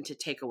lesson to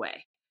take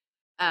away.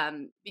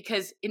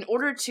 Because in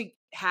order to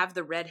have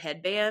the red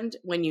headband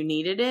when you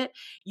needed it,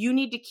 you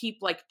need to keep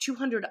like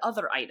 200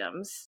 other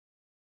items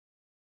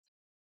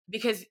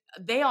because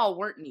they all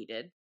weren't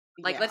needed.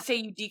 Like, Yeah. let's say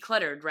you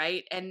decluttered,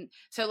 right? And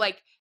so,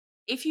 like,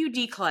 if you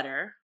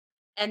declutter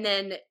and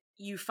then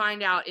you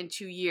find out in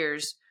 2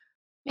 years,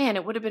 man,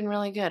 it would have been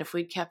really good if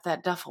we'd kept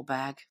that duffel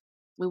bag.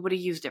 We would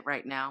have used it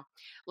right now.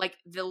 Like,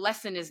 the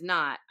lesson is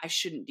not, I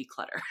shouldn't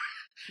declutter.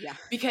 Yeah.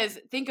 Because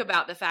think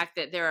about the fact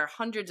that there are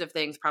hundreds of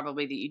things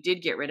probably that you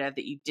did get rid of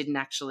that you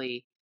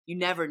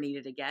never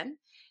needed again.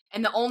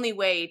 And the only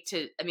way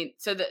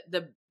so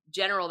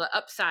the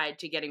upside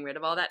to getting rid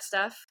of all that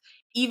stuff,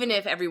 even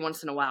if every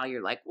once in a while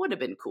you're like, would have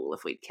been cool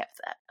if we'd kept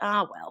that.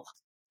 Ah, well,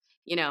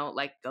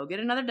 like go get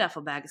another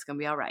duffel bag. It's going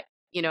to be all right.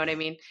 You know what I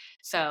mean?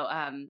 So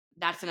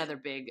that's another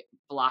big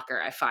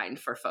blocker I find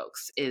for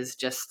folks is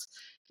just,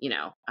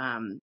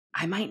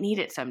 I might need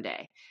it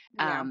someday.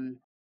 Yeah.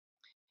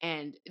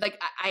 And like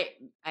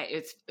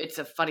it's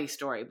a funny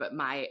story, but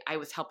I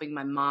was helping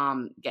my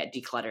mom get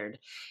decluttered,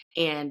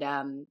 and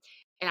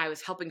I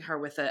was helping her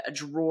with a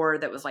drawer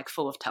that was like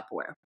full of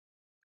Tupperware,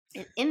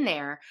 and in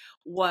there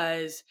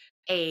was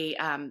a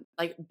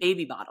like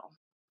baby bottle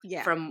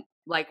Yeah. from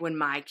like when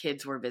my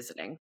kids were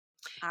visiting,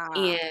 Ah.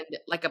 and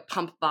like a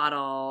pump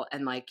bottle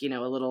and like a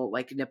little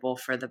like nipple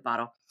for the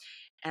bottle,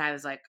 and I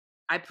was like,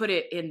 I put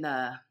it in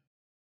the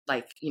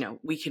like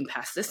we can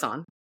pass this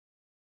on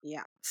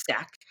Yeah.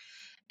 stack,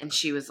 and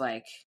she was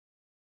like,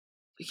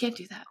 we can't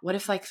do that. What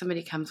if like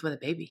somebody comes with a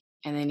baby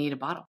and they need a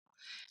bottle?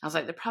 I was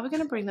like, they're probably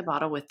going to bring the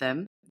bottle with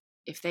them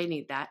if they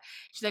need that.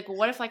 She's like, well,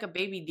 what if like a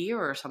baby deer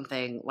or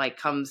something like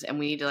comes and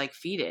we need to like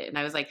feed it? And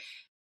I was like,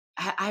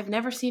 I've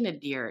never seen a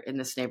deer in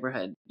this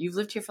neighborhood. You've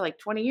lived here for like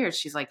 20 years.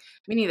 She's like,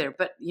 me neither,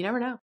 but you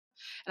never know.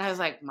 And I was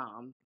like,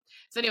 Mom.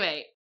 So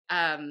anyway,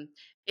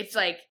 it's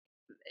like,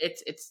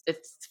 it's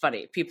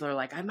funny. People are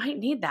like, I might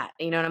need that,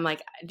 and I'm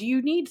like, do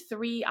you need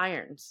 3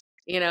 irons?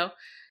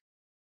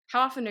 How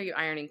often are you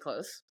ironing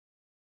clothes?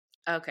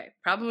 Okay,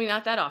 probably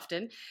not that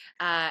often.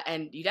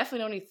 And you definitely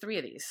don't need three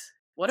of these.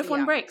 What if one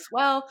Yeah, breaks?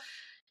 Well,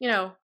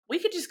 we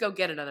could just go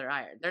get another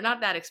iron. They're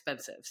not that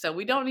expensive. So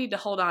we don't need to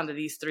hold on to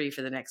these three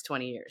for the next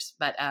 20 years.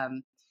 But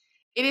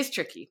it is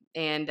tricky,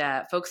 and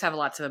folks have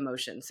lots of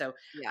emotion. So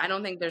I yeah.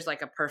 don't think there's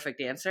like a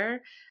perfect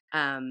answer.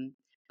 Um,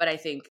 but I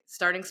think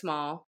starting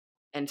small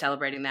and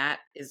celebrating that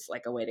is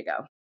like a way to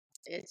go.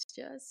 It's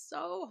just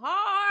so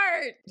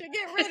hard to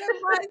get rid of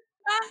my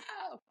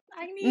stuff.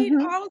 I need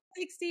Hmm. all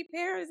 60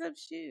 pairs of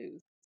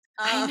shoes.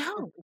 I Uh,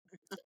 know.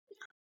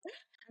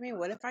 I mean,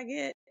 what if I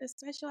get a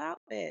special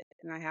outfit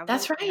and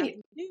That's I have right.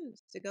 the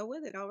shoes to go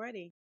with it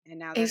already, and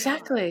now they're gone.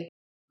 Exactly.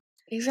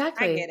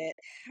 I get Exactly. it.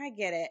 I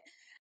get it.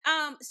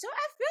 So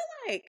I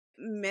feel like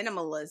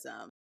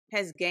minimalism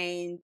has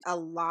gained a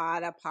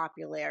lot of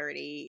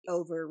popularity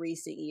over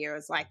recent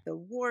years, like the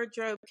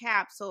wardrobe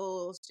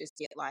capsules, just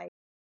get like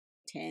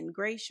 10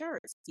 gray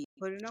shirts, keep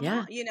putting them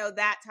on, Yeah.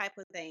 that type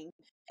of thing.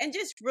 And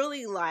just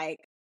really like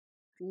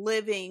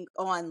living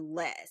on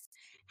less.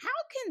 How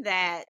can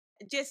that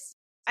just,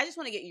 I just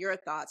want to get your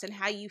thoughts and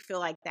how you feel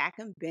like that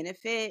can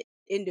benefit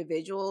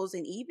individuals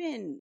and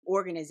even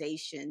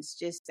organizations,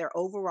 just their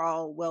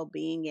overall well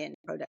being and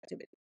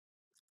productivity.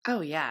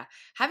 Oh yeah.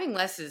 Having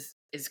less is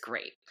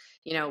great.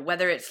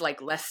 Whether it's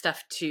like less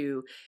stuff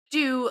to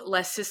do,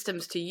 less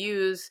systems to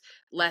use,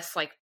 less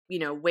like,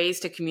 ways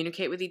to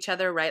communicate with each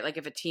other, right? Like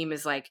if a team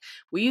is like,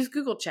 we use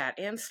Google Chat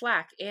and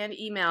Slack and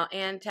email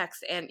and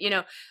text and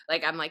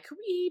like I'm like, could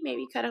we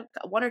maybe cut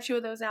one or two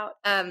of those out?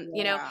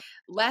 Yeah.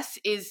 Less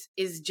is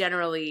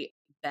generally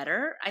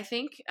better, I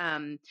think,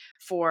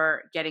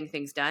 for getting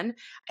things done.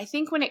 I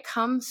think when it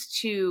comes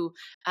to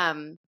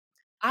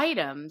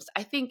items,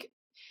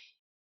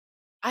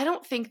 I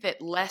don't think that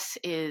less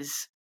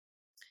is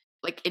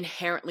like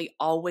inherently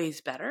always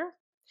better.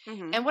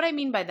 Hmm. And what I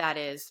mean by that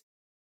is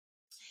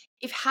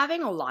if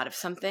having a lot of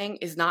something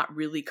is not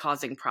really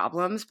causing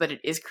problems, but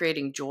it is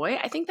creating joy,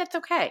 I think that's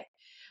okay.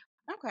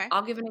 Okay.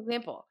 I'll give an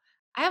example.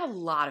 I have a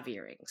lot of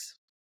earrings.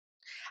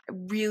 I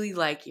really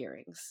like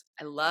earrings.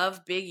 I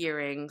love big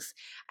earrings.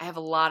 I have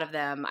a lot of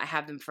them. I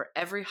have them for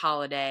every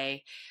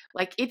holiday.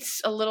 Like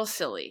it's a little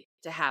silly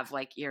to have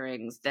like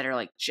earrings that are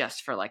like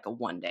just for like a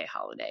one day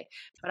holiday.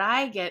 But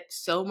I get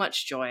so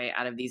much joy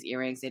out of these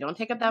earrings. They don't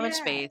take up that much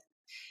Yeah. space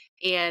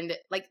and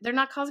like they're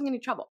not causing any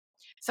trouble.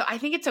 So I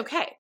think it's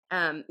okay.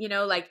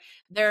 Like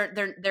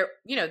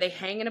they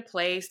hang in a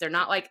place. They're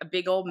not like a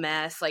big old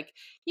mess. Like,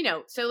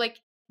 so like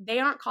they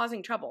aren't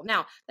causing trouble.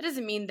 Now, that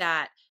doesn't mean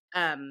that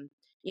um,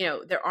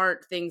 there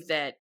aren't things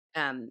that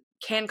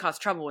can cause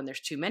trouble when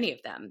there's too many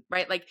of them,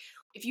 right? Like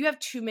if you have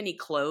too many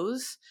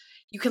clothes,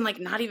 you can like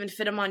not even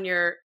fit them on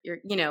your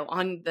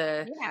on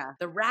Yeah.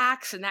 the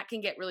racks, and that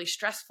can get really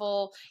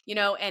stressful,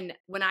 and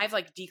when I've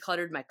like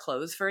decluttered my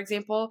clothes, for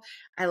example,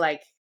 I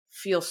like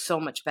feel so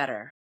much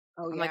better.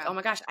 Oh, I'm like, yeah. oh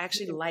my gosh, I You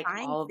actually can like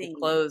find all of the things.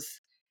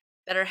 clothes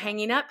that are Yeah.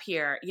 hanging up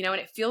here, and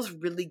it feels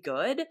really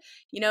good,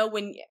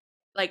 when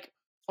like,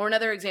 or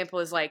another example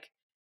is like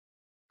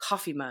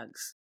coffee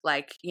mugs.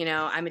 Like,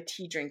 I'm a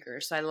tea drinker,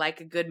 so I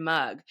like a good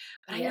mug,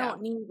 but I Yeah.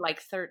 don't need like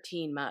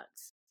 13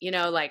 mugs,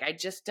 like I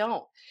just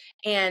don't.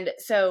 And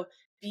so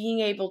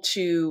being able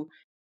to,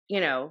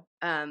 but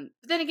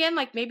then again,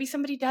 like maybe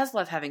somebody does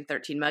love having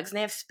 13 mugs and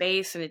they have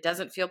space and it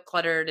doesn't feel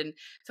cluttered. And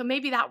so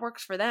maybe that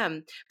works for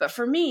them. But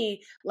for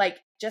me, like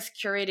just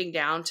curating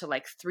down to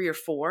like three or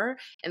four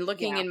and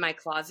looking Yeah. in my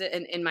closet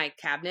and in my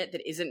cabinet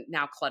that isn't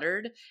now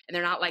cluttered and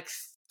they're not like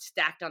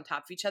stacked on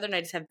top of each other. And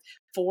I just have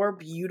four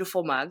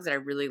beautiful mugs that I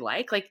really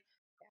like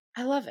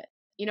I love it.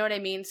 You know what I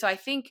mean? So I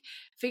think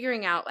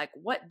figuring out like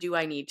what do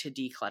I need to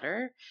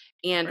declutter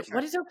For and sure.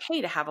 what is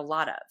okay to have a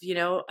lot of,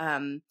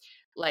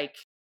 like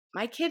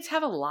my kids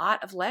have a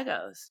lot of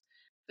Legos.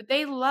 But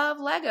they love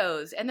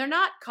Legos and they're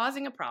not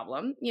causing a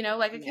problem,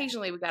 like Yeah.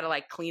 occasionally we got to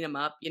like clean them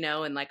up,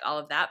 and like all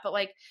of that. But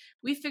like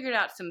we figured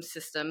out some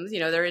systems,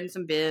 they're in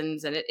some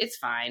bins and it's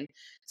fine.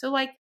 So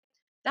like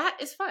that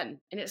is fun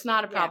and it's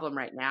not a Yeah. problem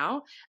right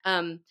now.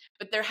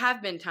 But there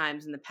have been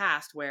times in the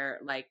past where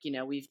like,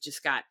 we've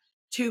just got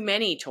too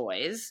many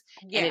toys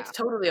and Yeah. it's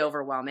totally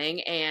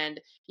overwhelming. And,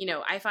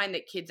 I find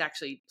that kids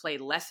actually play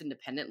less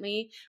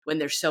independently when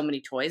there's so many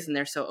toys and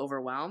they're so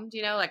overwhelmed,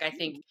 like I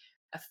think Mhm.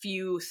 a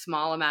few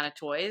small amount of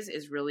toys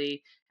is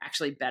really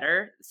actually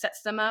better,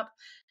 sets them up.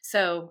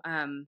 So,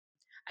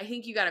 I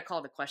think you got to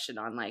call the question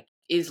on like,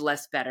 is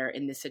less better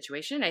in this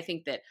situation? I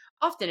think that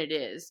often it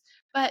is,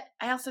 but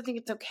I also think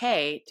it's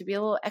okay to be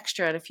a little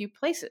extra in a few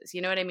places.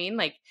 You know what I mean?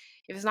 Like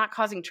if it's not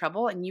causing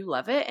trouble and you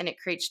love it and it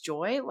creates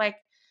joy, like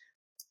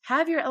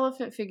have your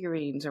elephant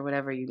figurines or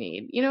whatever you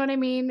need. You know what I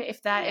mean?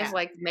 If that is Yeah.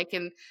 like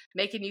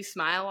making you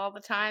smile all the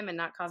time and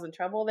not causing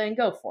trouble, then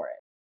go for it.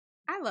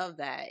 I love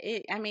that.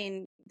 I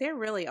mean, there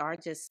really are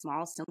just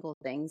small, simple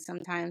things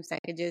sometimes that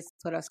could just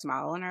put a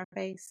smile on our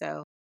face.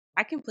 So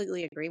I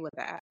completely agree with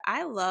that.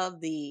 I love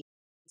the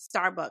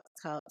Starbucks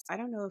cups. I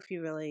don't know if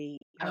you really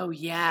have Oh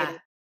tried yeah.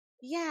 it.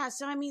 Yeah,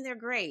 so I mean, they're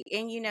great.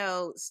 And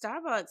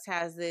Starbucks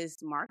has this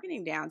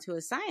marketing down to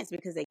a science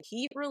because they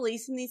keep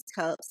releasing these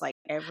cups like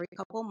every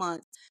couple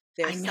months.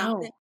 I There's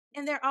something know.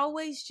 And they're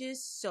always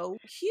just so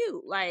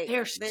cute. Like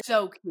They're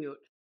so cute.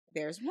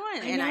 there's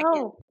one, I and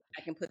know.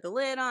 I can put the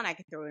lid on, I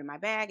can throw it in my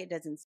bag, it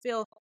doesn't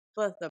spill.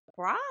 But the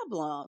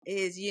problem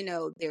is,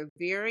 they're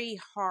very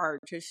hard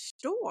to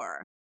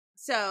store.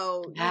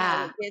 So,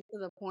 Yeah. it gets to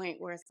the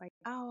point where it's like,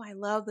 oh, I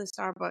love the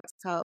Starbucks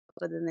cup,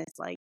 but then it's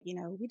like,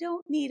 we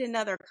don't need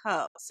another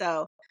cup.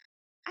 So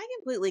I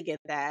completely get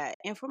that.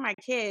 And for my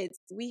kids,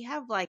 we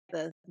have like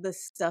the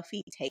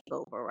stuffy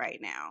takeover right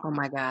now. Oh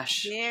my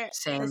gosh. The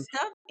Same.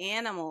 stuffed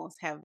animals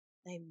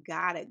they've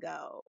gotta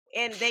go.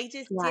 And they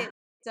just Yeah. get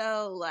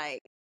so like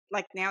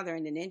now they're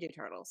in the Ninja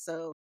Turtles.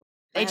 So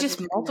my They husband just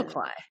took 'em to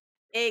multiply.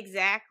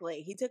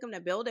 exactly. He took them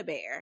to Build a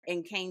Bear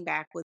and came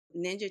back with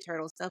Ninja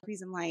Turtle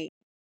stuffies. I'm like,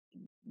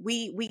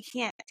 we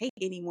can't take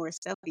any more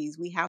stuffies.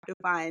 We have to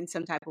find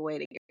some type of way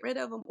to get rid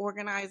of them,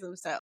 organize them.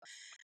 So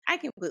I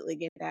completely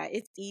get that.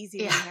 It's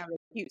easy when Yeah. you have the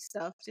cute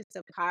stuff just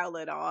to pile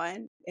it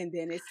on, and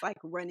then it's like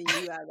running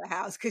you out of the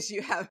house because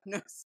you have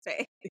no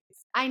space.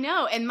 I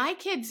know. And my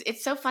kids,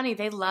 it's so funny.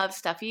 They love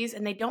stuffies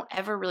and they don't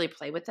ever really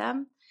play with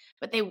them,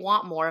 but they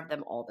want more of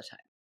them all the time.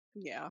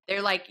 Yeah.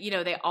 They're like,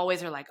 they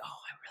always are like, oh,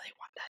 I really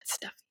want that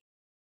stuff.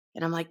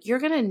 And I'm like, you're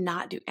going to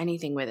not do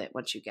anything with it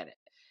once you get it.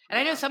 And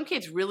I know Yeah. some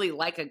kids really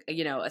like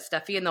a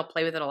stuffy and they'll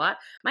play with it a lot.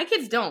 My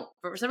kids don't.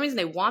 For some reason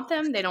they want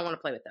them, they don't want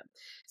to play with them.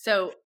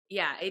 So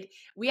yeah,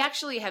 we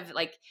actually have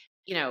like,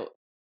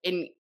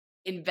 in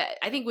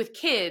I think with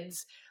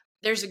kids,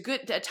 there's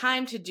a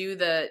time to do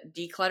the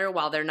declutter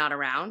while they're not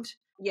around,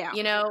 Yeah.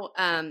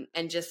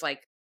 and just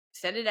like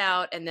send it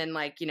out. And then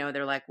like,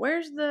 they're like,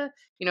 where's the,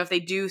 if they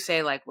do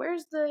say like,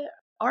 where's the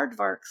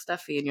aardvark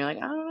stuffy? And you're like,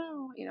 I don't know,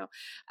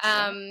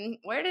 Right.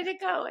 where did it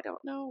go? I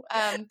don't know.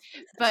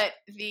 But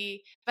I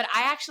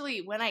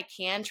actually, when I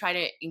can, try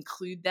to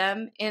include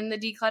them in the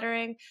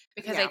decluttering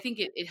because I Yeah. think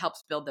it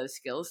helps build those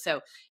skills.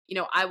 So,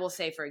 I will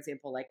say, for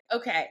example, like,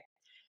 okay,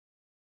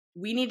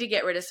 we need to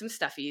get rid of some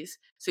stuffies.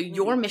 So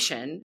your Mhm.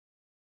 mission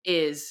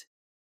is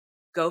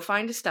go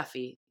find a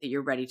stuffy that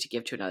you're ready to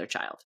give to another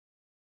child.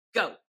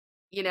 Go,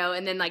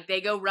 and then like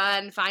they go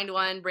run, find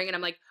one, bring it.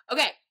 I'm like,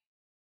 okay,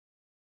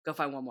 go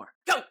find one more.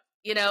 Go,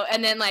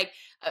 and then like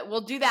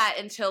we'll do that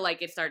until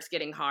like it starts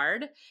getting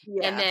hard.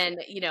 And Yeah.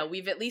 then,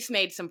 we've at least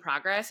made some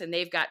progress and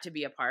they've got to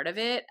be a part of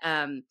it.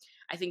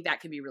 I think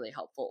that can be really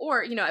helpful.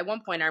 Or, at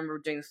one point I remember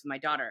doing this with my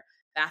daughter,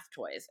 bath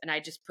toys, and I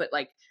just put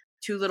like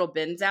 2 little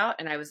bins out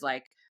and I was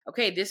like,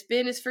 okay, this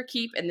bin is for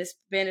keep and this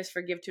bin is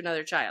for give to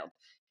another child,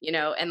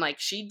 and like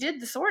she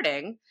did the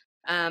sorting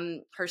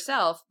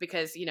herself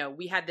because,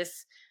 we had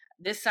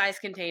this size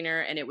container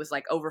and it was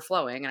like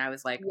overflowing and I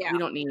was like, we Yeah.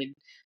 don't need,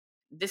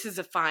 this is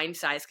a fine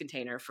size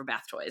container for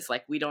bath toys.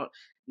 Like we're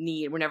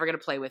never going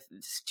to play with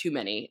too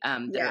many that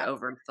are Yeah.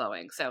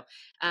 overflowing. So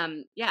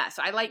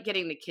so I like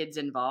getting the kids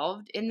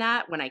involved in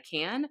that when I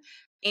can.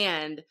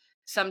 And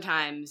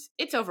sometimes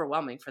it's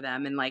overwhelming for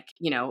them and like,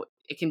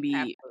 it can be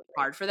Absolutely.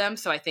 hard for them.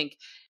 So I think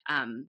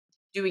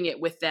doing it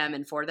with them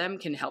and for them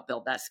can help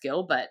build that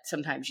skill. But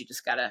sometimes you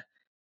just got to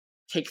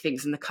take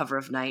things in the cover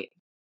of night,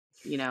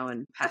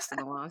 and pass them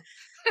along.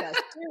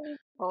 That's true.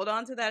 Hold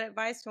on to that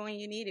advice for when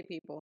you need it,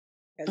 people,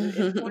 because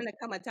it's going to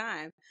come a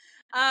time.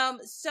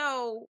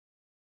 So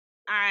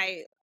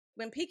I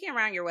when peeking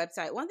around your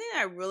website, one thing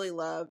I really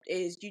loved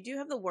is you do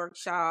have the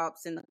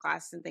workshops and the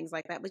classes and things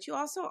like that, but you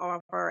also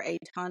offer a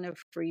ton of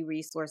free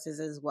resources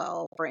as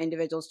well for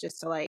individuals just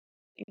to like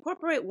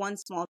incorporate one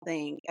small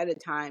thing at a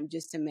time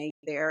just to make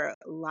their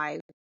life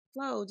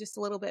flow just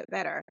a little bit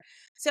better.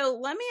 So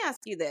let me ask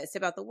you this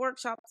about the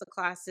workshops, the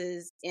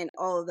classes, and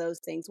all of those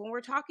things. When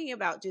we're talking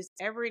about just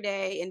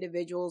everyday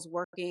individuals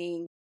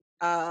working,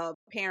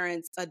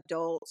 parents,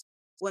 adults,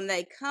 when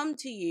they come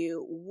to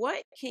you,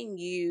 what can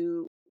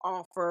you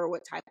offer?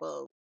 What type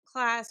of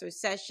class or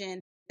session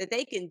that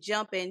they can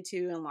jump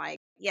into and like,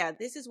 yeah,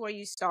 this is where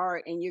you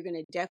start and you're going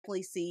to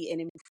definitely see an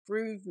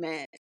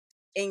improvement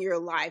in your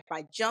life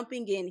by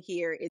jumping in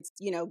here. It's,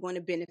 going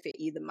to benefit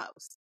you the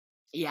most.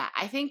 Yeah,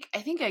 I think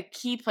a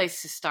key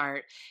place to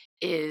start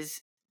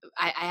is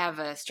I have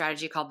a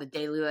strategy called the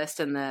daily list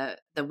and the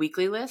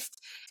weekly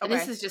list. And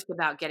this Okay. is just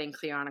about getting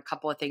clear on a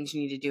couple of things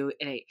you need to do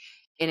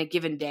in a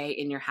given day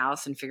in your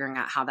house and figuring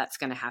out how that's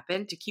going to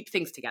happen to keep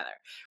things together,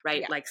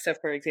 right? Yeah. Like so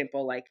for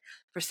example, like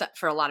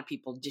for a lot of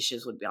people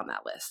dishes would be on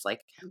that list.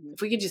 Like Mhm.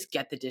 if we could just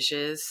get the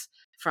dishes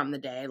from the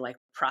day like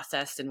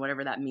processed and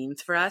whatever that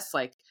means for us,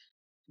 like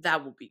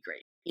that will be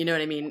great. You know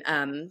what I mean?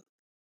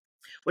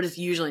 What is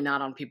usually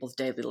not on people's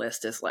daily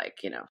list is like,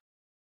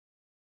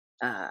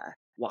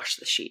 wash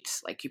the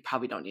sheets. Like you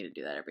probably don't need to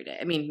do that every day.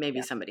 I mean, maybe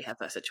Yeah. somebody has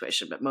that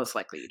situation, but most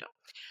likely you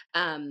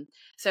don't.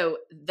 So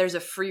there's a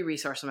free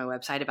resource on my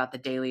website about the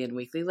daily and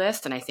weekly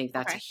list. And I think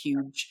that's a Okay.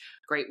 huge,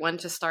 great one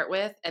to start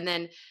with. And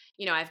then,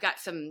 I've got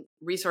some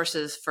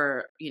resources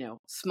for,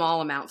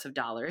 small amounts of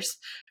dollars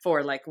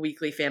for like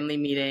weekly family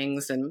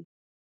meetings and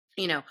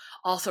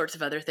all sorts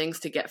of other things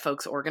to get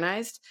folks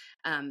organized.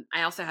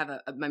 I also have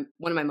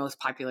one of my most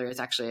popular is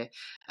actually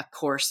a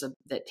course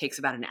that takes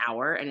about an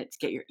hour, and it's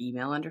get your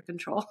email under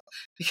control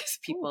because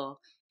Ooh, people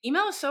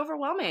Email is so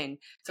overwhelming.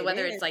 So It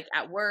whether it's is. like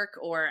at work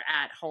or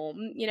at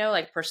home,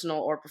 like personal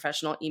or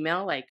professional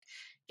email, like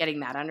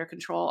getting that under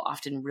control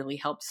often really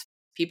helps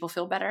people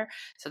feel better.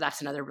 So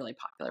that's another really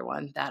popular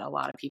one that a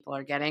lot of people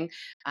are getting.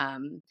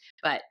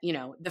 But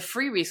the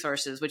free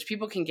resources, which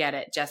people can get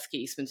at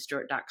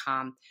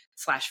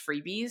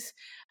jessicaeastmanstewart.com/freebies.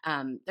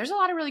 There's a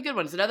lot of really good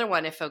ones. Another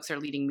one, if folks are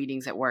leading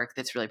meetings at work,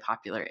 that's really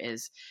popular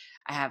is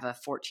I have a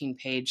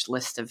 14-page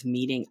list of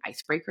meeting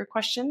icebreaker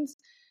questions.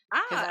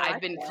 Because I I've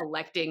like been that.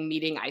 collecting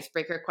meeting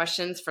icebreaker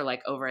questions for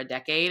like over a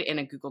decade in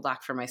a Google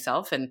Doc for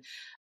myself. And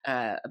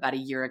about a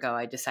year ago,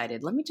 I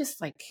decided, let me just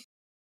like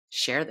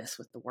share this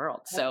with the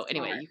world. So That's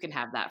anyway, smart. you can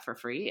have that for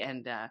free.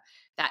 And that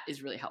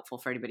is really helpful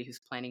for anybody who's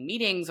planning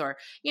meetings or,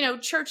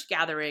 church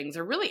gatherings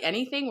or really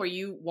anything where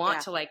you want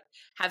Yeah. to like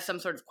have some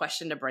sort of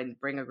question to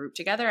bring a group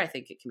together. I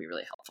think it can be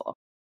really helpful.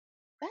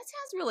 That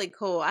sounds really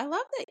cool. I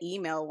love the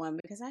email one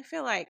because I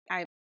feel like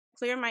I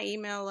clear my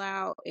email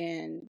out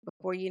and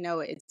before you know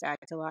it, it's back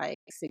to like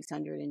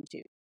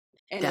 602.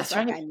 And it's That's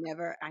like right.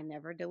 I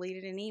never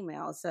deleted an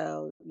email.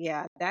 So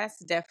yeah, that's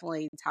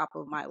definitely top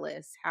of my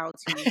list. How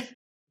to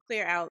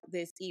clear out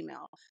this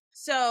email.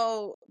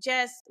 So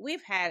Jess,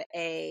 we've had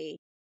a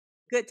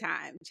good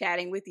time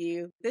chatting with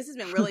you. This has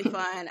been really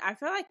fun. I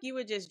feel like you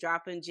were just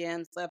dropping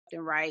gems left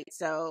and right.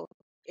 So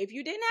if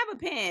you didn't have a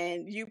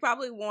pen, you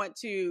probably want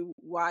to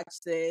watch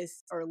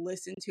this or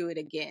listen to it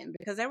again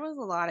because there was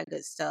a lot of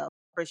good stuff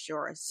for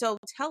sure. So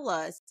tell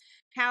us,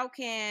 how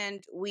can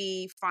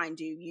we find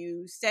you?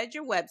 You said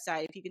your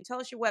website. If you can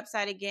tell us your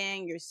website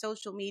again, your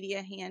social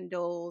media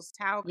handles,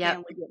 how Yep.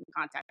 can we get in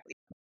contact with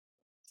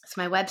So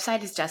my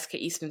website is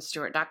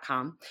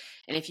jessicaeastmanstewart.com.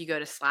 And if you go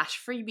to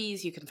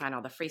 /freebies, you can find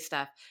all the free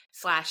stuff.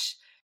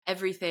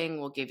 /everything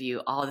will give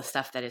you all the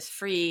stuff that is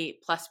free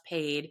plus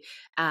paid.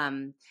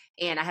 And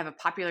I have a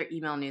popular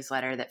email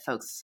newsletter that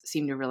folks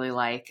seem to really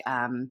like.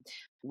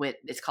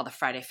 It's called the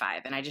Friday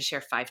 5. And I just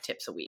share 5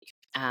 tips a week.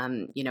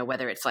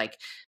 Whether it's like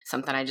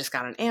something I just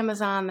got on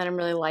Amazon that I'm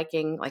really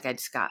liking. Like I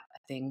just got a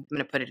thing, I'm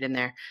going to put it in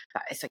there.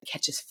 It's like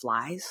catches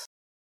flies.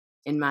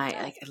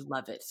 I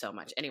love it so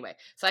much. Anyway,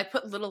 so I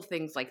put little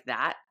things like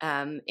that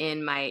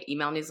in my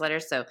email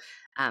newsletter. So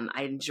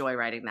I enjoy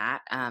writing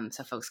that.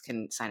 So folks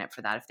can sign up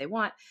for that if they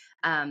want.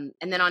 And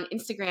then on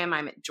Instagram,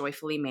 I'm at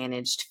Joyfully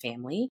Managed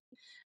Family.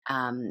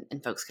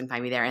 And folks can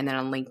find me there. And then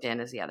on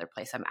LinkedIn is the other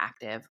place I'm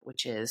active,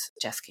 which is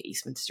Jessica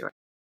Eastman Stewart.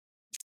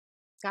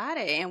 Got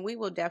it. And we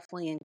will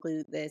definitely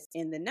include this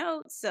in the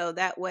notes so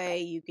that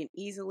way you can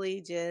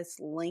easily just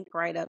link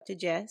right up to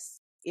Jess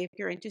if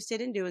you're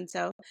interested in doing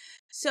so.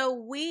 So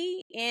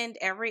we end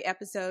every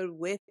episode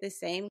with the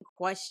same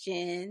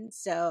question.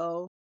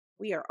 So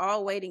we are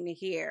all waiting to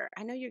hear.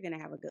 I know you're going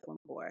to have a good one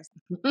for us.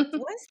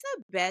 What's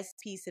the best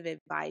piece of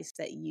advice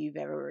that you've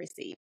ever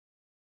received?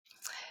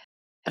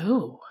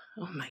 Oh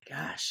my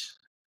gosh.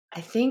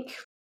 I think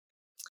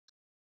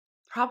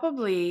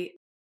probably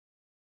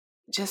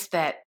just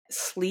that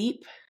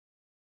sleep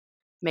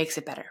makes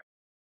it better.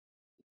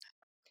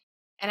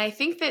 And I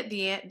think that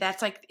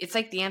it's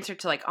like the answer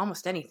to like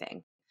almost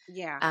anything.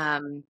 Yeah.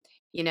 And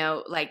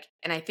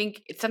I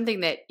think it's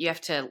something that you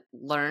have to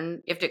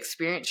learn, you have to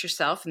experience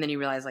yourself. And then you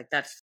realize like,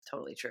 that's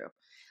totally true.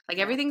 Like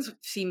Yeah. everything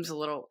seems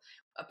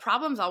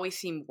problems always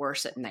seem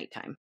worse at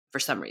nighttime for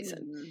some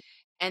reason. Mhm.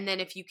 And then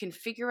if you can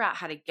figure out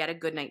how to get a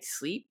good night's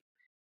sleep,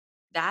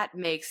 that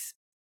makes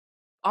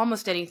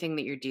almost anything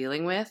that you're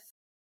dealing with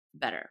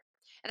better.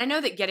 And I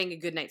know that getting a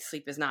good night's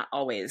sleep is not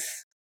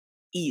always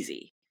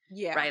easy,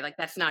 Yeah. right? Like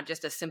that's not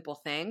just a simple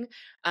thing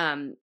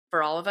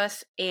for all of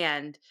us.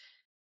 And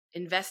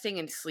investing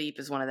in sleep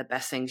is one of the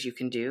best things you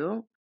can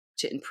do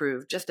to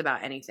improve just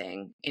about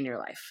anything in your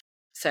life.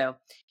 So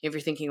if you're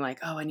thinking like,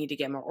 oh, I need to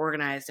get more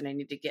organized and I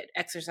need to get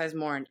exercise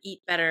more and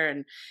eat better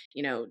and,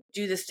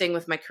 do this thing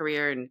with my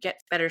career and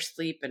get better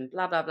sleep and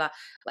blah, blah, blah.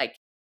 Like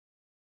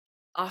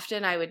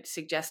often I would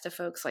suggest to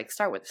folks like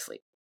start with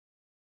sleep.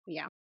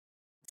 Yeah.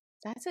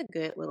 That's a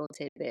good little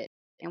tidbit.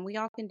 And we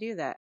all can do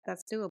that.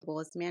 That's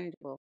doable. It's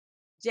manageable.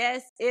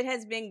 Jess, it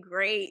has been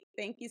great.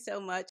 Thank you so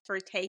much for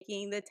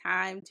taking the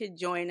time to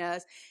join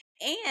us.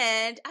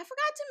 And I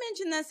forgot to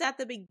mention this at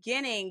the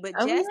beginning, but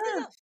Oh Jess yeah.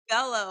 is a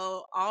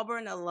fellow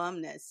Auburn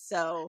alumnus.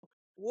 So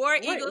War War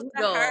Eagles to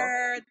Eagle.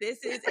 her.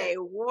 This is a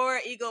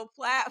War Eagle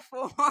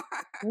platform.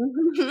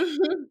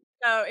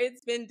 So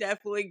it's been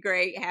definitely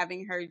great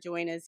having her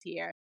join us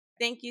here.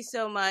 Thank you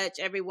so much,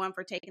 everyone,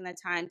 for taking the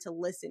time to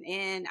listen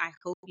in. I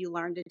hope you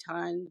learned a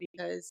ton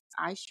because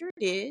I sure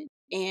did.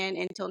 And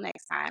until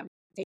next time,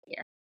 take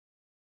care.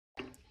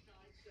 Then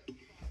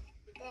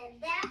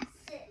that's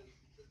it.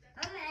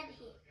 I'm out of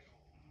here.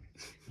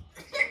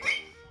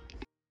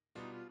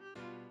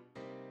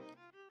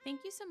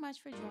 Thank you so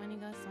much for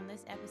joining us on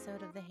this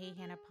episode of the Hey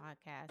Hannah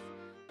podcast.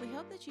 We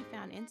hope that you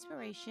found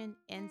inspiration,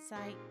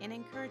 insight, and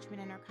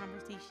encouragement in our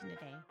conversation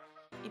today.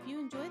 If you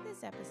enjoyed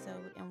this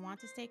episode and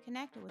want to stay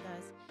connected with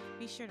us,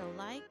 be sure to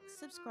like,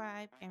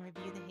 subscribe, and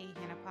review the Hey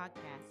Hannah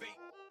podcast.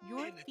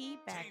 Your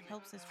feedback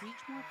helps us reach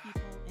more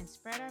people and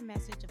spread our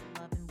message of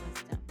love and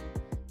wisdom.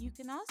 You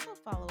can also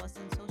follow us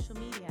on social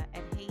media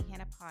at Hey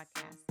Hannah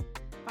Podcast.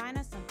 Find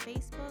us on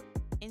Facebook,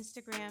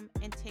 Instagram,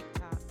 and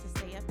TikTok to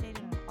stay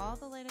updated on all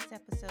the latest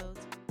episodes,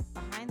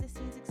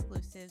 behind-the-scenes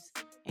exclusives,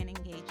 and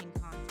engaging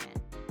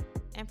content.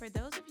 And for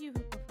those of you who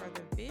prefer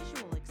the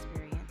visual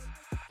experience,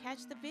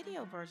 catch the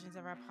video versions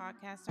of our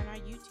podcast on our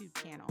YouTube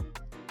channel.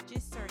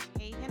 Just search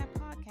Hey Hannah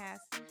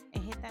Podcast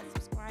and hit that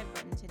subscribe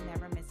button to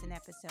never miss an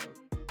episode.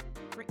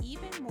 For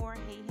even more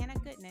Hey Hannah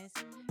goodness,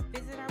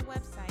 visit our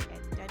website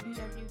at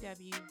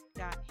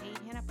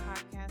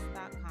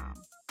www.heyhannahpodcast.com.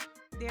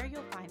 There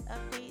you'll find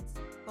updates,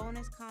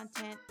 bonus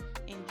content,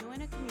 and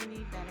join a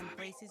community that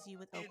embraces you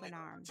with open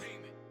arms.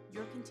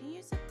 Your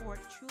continued support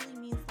truly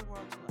means the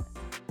world to us.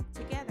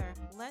 Together,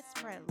 let's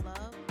spread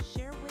love,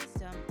 share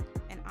wisdom,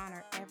 and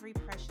honor every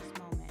precious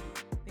moment.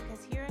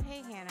 Because here at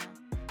Hey Hannah,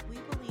 we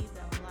believe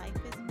that life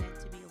is meant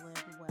to be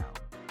lived well.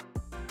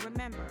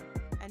 Remember,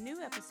 a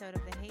new episode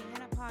of the Hey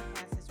Hannah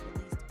Podcast is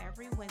released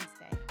every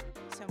Wednesday,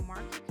 so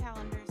mark your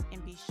calendars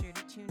and be sure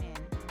to tune in.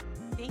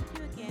 Thank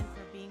you again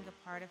for being a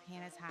part of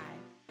Hannah's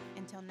Hive.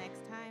 Until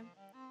next time,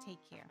 take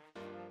care.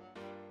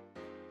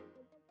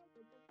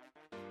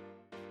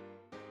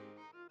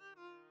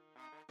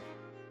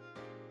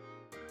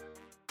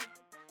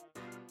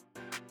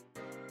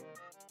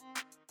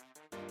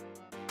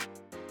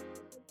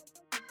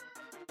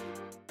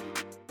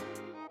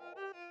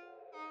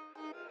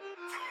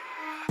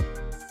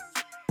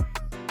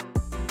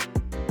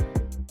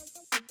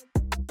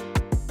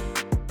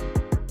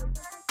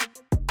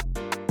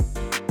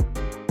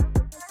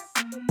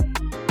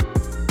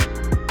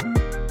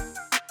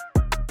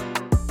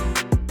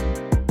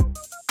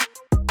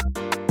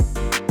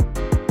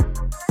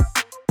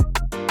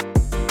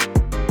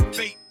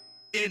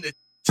 Entertainment.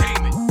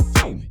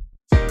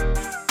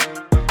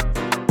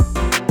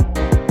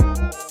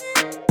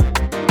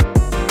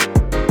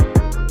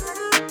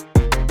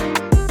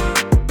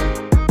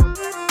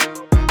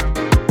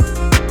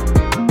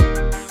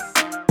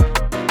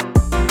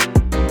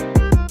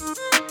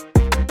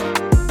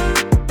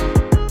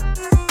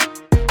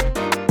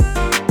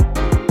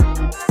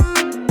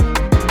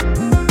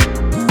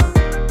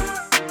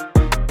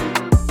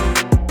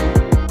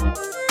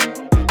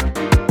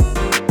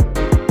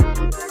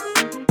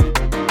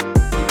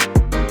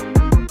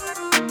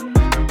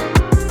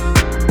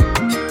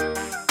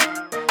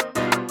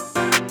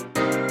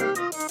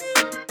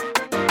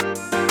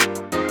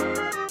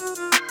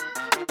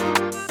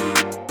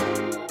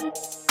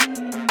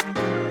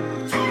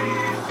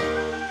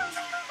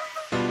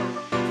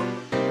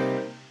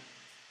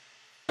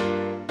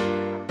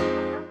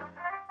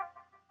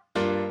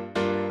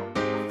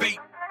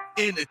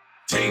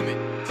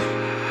 Entertainment.